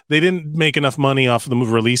because they didn't make enough money off of the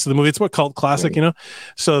release of the movie. It's what cult classic, you know.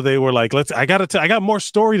 So they were like, I got more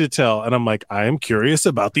story to tell, and I'm like, I am curious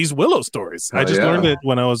about these Willow stories. I just learned it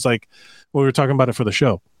when we were talking about it for the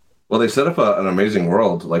show. Well, they set up an amazing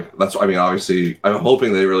world. Like obviously, I'm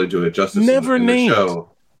hoping they really do it justice. Never in named. The show.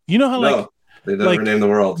 You know how they never name the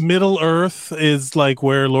world. Middle Earth is like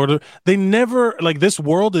where they never this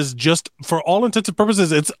world is just, for all intents and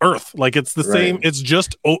purposes, it's Earth. Like it's the same. It's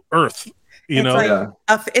just Earth.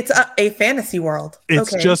 It's a fantasy world.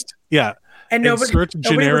 It's just And nobody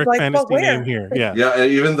generic fantasy name here. Yeah. Yeah.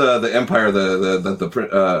 Even the Empire,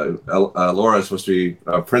 Laura is supposed to be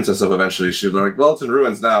a princess of eventually. She's like, well, it's in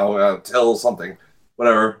ruins now. Tell something,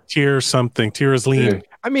 whatever. Tear is lean. Yeah.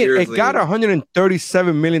 I mean, it got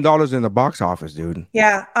 $137 million in the box office, dude.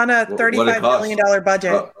 Yeah, on a $35 million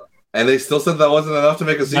budget. And they still said that wasn't enough to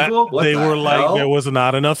make a sequel? They were like, there was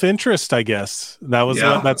not enough interest, I guess.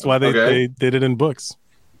 That's why they did it in books.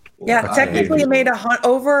 Yeah, technically it made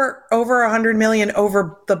over $100 million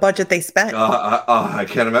over the budget they spent. I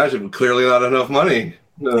can't imagine. Clearly not enough money.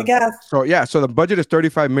 I guess. So the budget is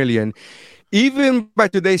 $35 million. Even by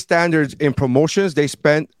today's standards, in promotions, they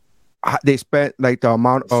spent like the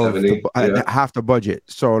amount of half the budget.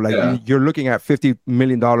 So you're looking at $50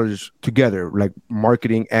 million together, like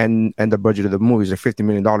marketing and the budget of the movies are $50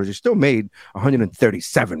 million. You still made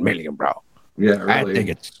 $137 million, bro. Yeah, really. I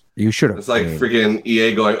think you should have. It's like freaking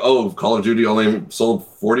EA going, Call of Duty only sold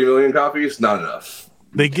 40 million copies. Not enough.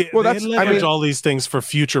 They leverage all these things for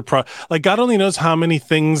future God only knows how many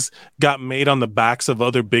things got made on the backs of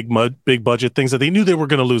other big budget things that they knew they were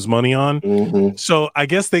going to lose money on. Mm-hmm. So I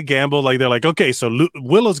guess they gamble. They're like, okay, so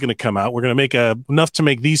Willow's going to come out. We're going to make enough to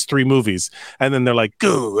make these 3 movies, and then they're like,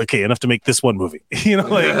 okay, enough to make this one movie.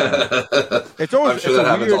 It's always. I'm sure that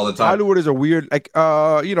happens all the time. Hollywood is a weird,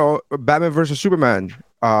 Batman versus Superman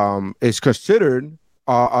is considered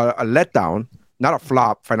a letdown, not a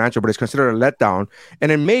flop financial, but it's considered a letdown,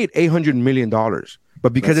 and it made $800 million.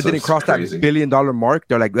 But because it didn't cross that $1 billion mark,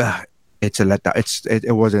 they're like, it's a letdown.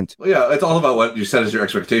 It wasn't. Well, yeah, it's all about what you set as your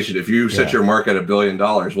expectation. If you set your mark at $1 billion,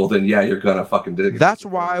 well, then you're gonna fucking dig it. That's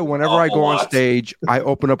why whenever I go on stage, I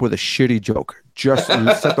open up with a shitty joke. Just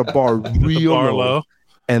set the bar real low.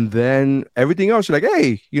 And then everything else, you're like,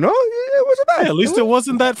 hey, it wasn't bad. Yeah, at least it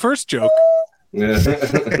wasn't that first joke. Yeah.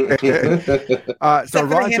 So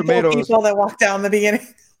Rotten Tomatoes, people that walked down the beginning.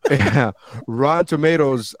 Yeah, Rotten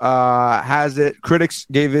Tomatoes has it. Critics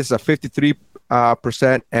gave this a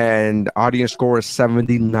 53%, and audience score is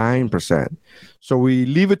 79%. So we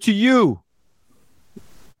leave it to you,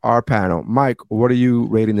 our panel. Mike, what are you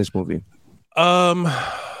rating this movie? I'm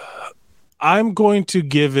going to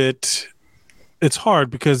give it. It's hard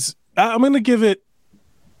because I'm going to give it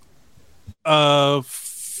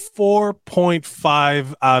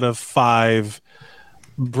 4.5 out of 5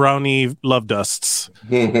 brownie love dusts.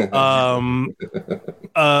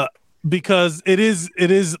 Because it is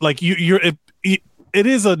like it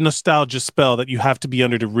is a nostalgia spell that you have to be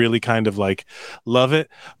under to really kind of like love it.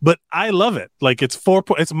 But I love it. Like it's my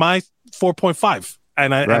 4.5.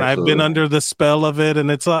 And I've been under the spell of it, and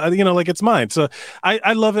it's like it's mine. So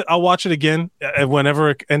I love it. I'll watch it again whenever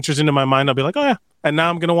it enters into my mind. I'll be like, oh yeah. And now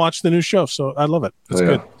I'm gonna watch the new show. So I love it. It's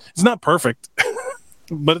good. It's not perfect,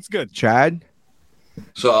 but it's good. Chad.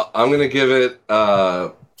 So I'm gonna give it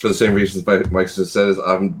for the same reasons Mike just said. Is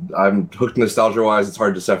I'm hooked nostalgia wise. It's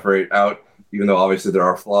hard to separate out, even though obviously there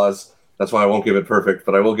are flaws. That's why I won't give it perfect,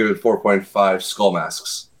 but I will give it 4.5 skull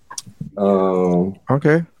masks.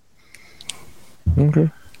 Okay.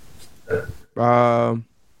 Hilda?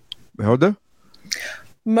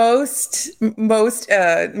 Most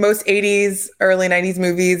 80s, early 90s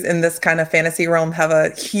movies in this kind of fantasy realm have a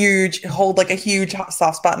huge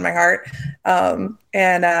soft spot in my heart.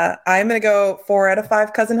 And I'm going to go 4 out of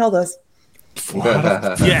 5 Cousin Hildas.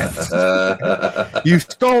 Yes. You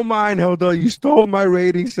stole mine, Hilda. You stole my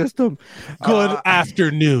rating system. Good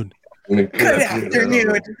afternoon. Good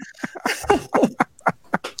afternoon.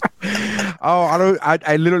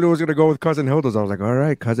 I literally was gonna go with Cousin Hilda's. I was like, all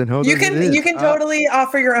right, Cousin Hilda. You can totally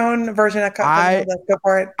offer your own version of Cousin Hilda. Go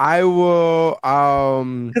for it. I will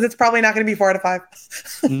because it's probably not gonna be 4 out of 5.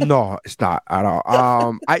 No, it's not at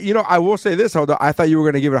all. I will say this, Hilda. I thought you were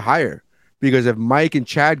gonna give it higher because if Mike and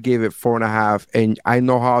Chad gave it 4.5, and I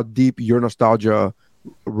know how deep your nostalgia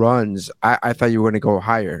runs, I thought you were going to go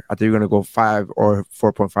higher. I thought you were going to go 5 or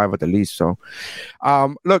 4.5 at the least. So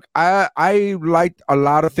look, I liked a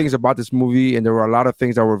lot of things about this movie, and there were a lot of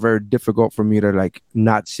things that were very difficult for me to like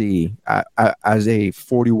not see as a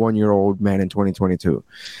 41-year-old man in 2022.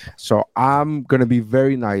 So I'm going to be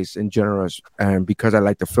very nice and generous, and because I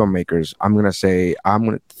like the filmmakers, I'm going to say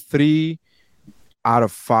 3 out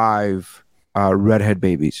of 5 redhead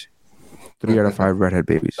babies. 3 out of 5 redhead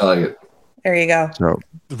babies. I like it. There you go. So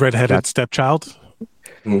redheaded stepchild.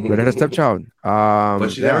 Redheaded stepchild. But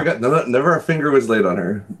she never a finger was laid on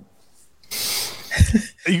her.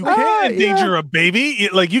 You can't endanger a baby.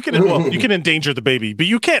 Like you can endanger the baby, but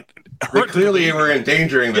you can't hurt. They clearly were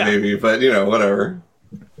endangering the baby, but whatever.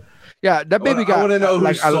 Yeah, that baby got. I want to know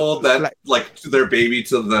who sold that, their baby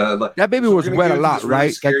to the. That baby was wet a lot, right?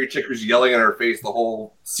 Really scary chick who's yelling in her face the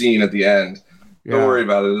whole scene at the end. Yeah. Don't worry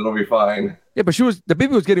about it; it'll be fine. Yeah, but the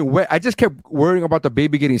baby was getting wet. I just kept worrying about the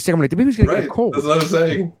baby getting sick. I'm like, the baby's gonna get cold. That's what I'm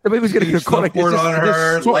saying. The baby's gonna get cold. Like, on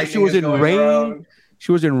her. She was in rain. Around.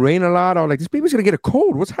 She was in rain a lot. I was like, this baby's gonna get a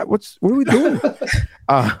cold. What are we doing? You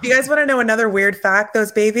guys want to know another weird fact?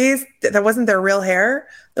 Those babies, that wasn't their real hair.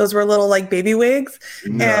 Those were little like baby wigs.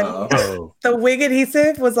 No. And the wig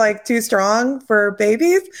adhesive was like too strong for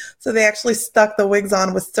babies. So they actually stuck the wigs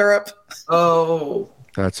on with syrup. Oh.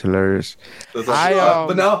 That's hilarious.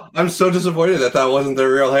 But now I'm so disappointed that wasn't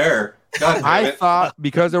their real hair. I thought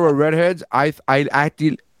because they were redheads, I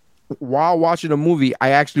actually, while watching the movie, I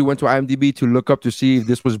actually went to IMDb to look up to see if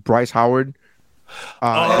this was Bryce Howard.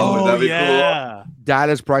 Would that be cool?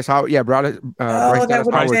 Dallas Bryce Howard. Yeah, Bryce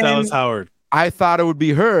Dallas Howard. I thought it would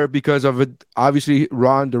be her because of it. Obviously,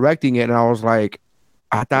 Ron directing it, and I was like,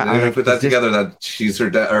 I thought I put that together that she's her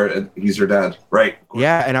dad or he's her dad, right?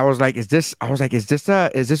 Yeah, and I was like, is this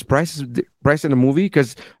Bryce in the movie?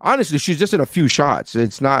 Because honestly, she's just in a few shots.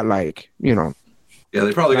 It's not like Yeah,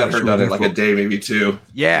 they probably got her done in like a day, maybe 2.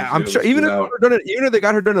 Yeah, I'm sure. Even if they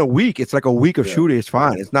got her done in a week, it's like a week of shooting. It's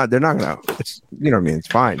fine. It's not. They're not gonna. It's what I mean. It's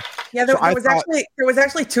fine. Yeah, there was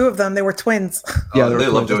actually 2 of them. They were twins. Yeah, they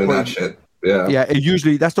love doing that shit. Yeah,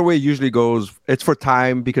 that's the way it usually goes. It's for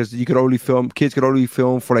time because kids could only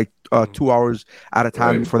film for like 2 hours at a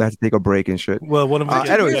time before they have to take a break and shit. Well, one of them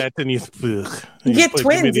get and you get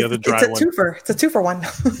twins. It's a twofer. It's a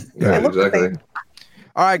 2-for-1. Yeah, exactly.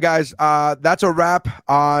 All right, guys. That's a wrap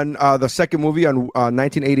on the second movie on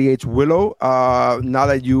 1988's Willow. Now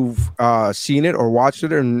that you've seen it or watched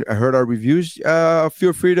it and heard our reviews,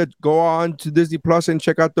 feel free to go on to Disney Plus and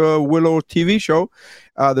check out the Willow TV show,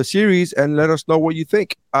 the series, and let us know what you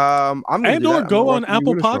think. Go on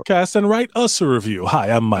Apple Podcasts and write us a review.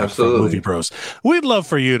 Hi, I'm Mike from Movie Bros. We'd love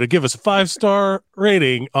for you to give us a 5-star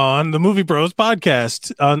rating on the Movie Bros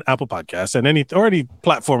podcast on Apple Podcasts and any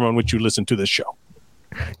platform on which you listen to this show.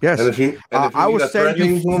 Yes, and if you I will send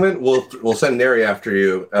you. Moment, we'll send Neri after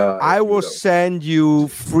you. I will send you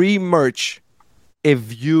free merch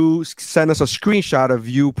if you send us a screenshot of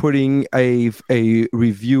you putting a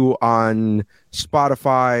review on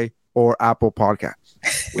Spotify or Apple Podcasts.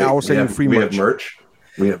 I will send you free merch.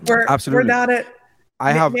 We have merch. Absolutely. We're not at.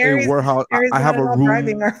 I have a warehouse. I have a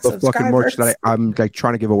room of fucking merch that I'm like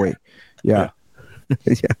trying to give away. Yeah.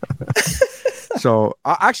 Yeah. So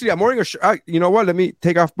actually, I'm wearing a shirt. You know what? Let me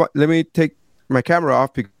take my camera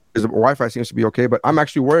off because the Wi-Fi seems to be okay. But I'm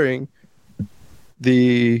actually wearing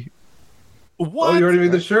the. What? Oh, you already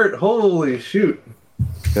made the shirt. Holy shoot!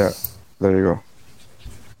 Yeah, there you go.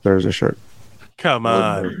 There's a shirt. Come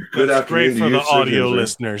on. Good afternoon. Great for the audio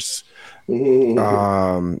listeners. There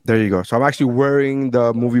you go. So I'm actually wearing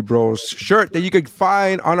the Movie Bros shirt that you could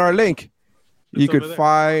find on our link.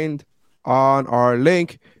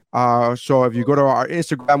 So if you go to our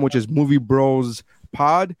Instagram, which is Movie Bros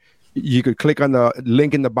Pod, you could click on the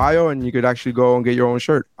link in the bio and you could actually go and get your own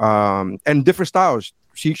shirt. And different styles,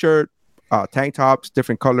 t-shirt, tank tops,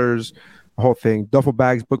 different colors, the whole thing, duffel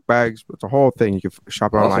bags, book bags, it's a whole thing. You can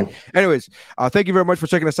shop it online. Anyways, thank you very much for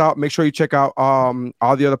checking us out. Make sure you check out all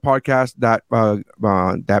the other podcasts that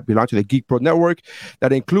belong to the Geek Pro Network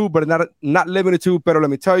that include, but not limited to, but let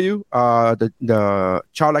me tell you, the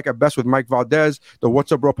Childlike at Best with Mike Valdez, the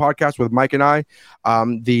What's Up Bro podcast with Mike and I,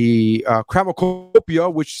 the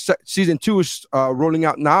Cramocopia, which season 2 is rolling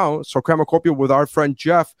out now. So Cramocopia with our friend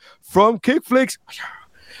Jeff from Kickflix.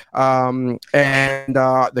 And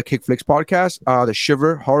the Kickflix podcast, the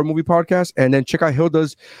Shiver horror movie podcast, and then check out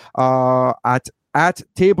Hilda's at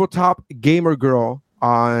Tabletop Gamer Girl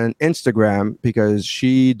on Instagram because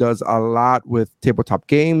she does a lot with tabletop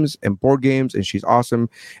games and board games, and she's awesome.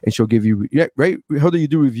 And she'll give you right, Hilda. You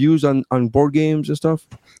do reviews on board games and stuff.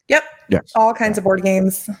 Yep. Yes. All kinds of board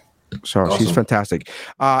games. So awesome. She's fantastic.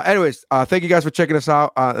 Anyways, thank you guys for checking us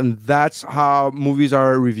out. And that's how movies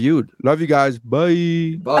are reviewed. Love you guys.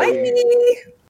 Bye. Bye.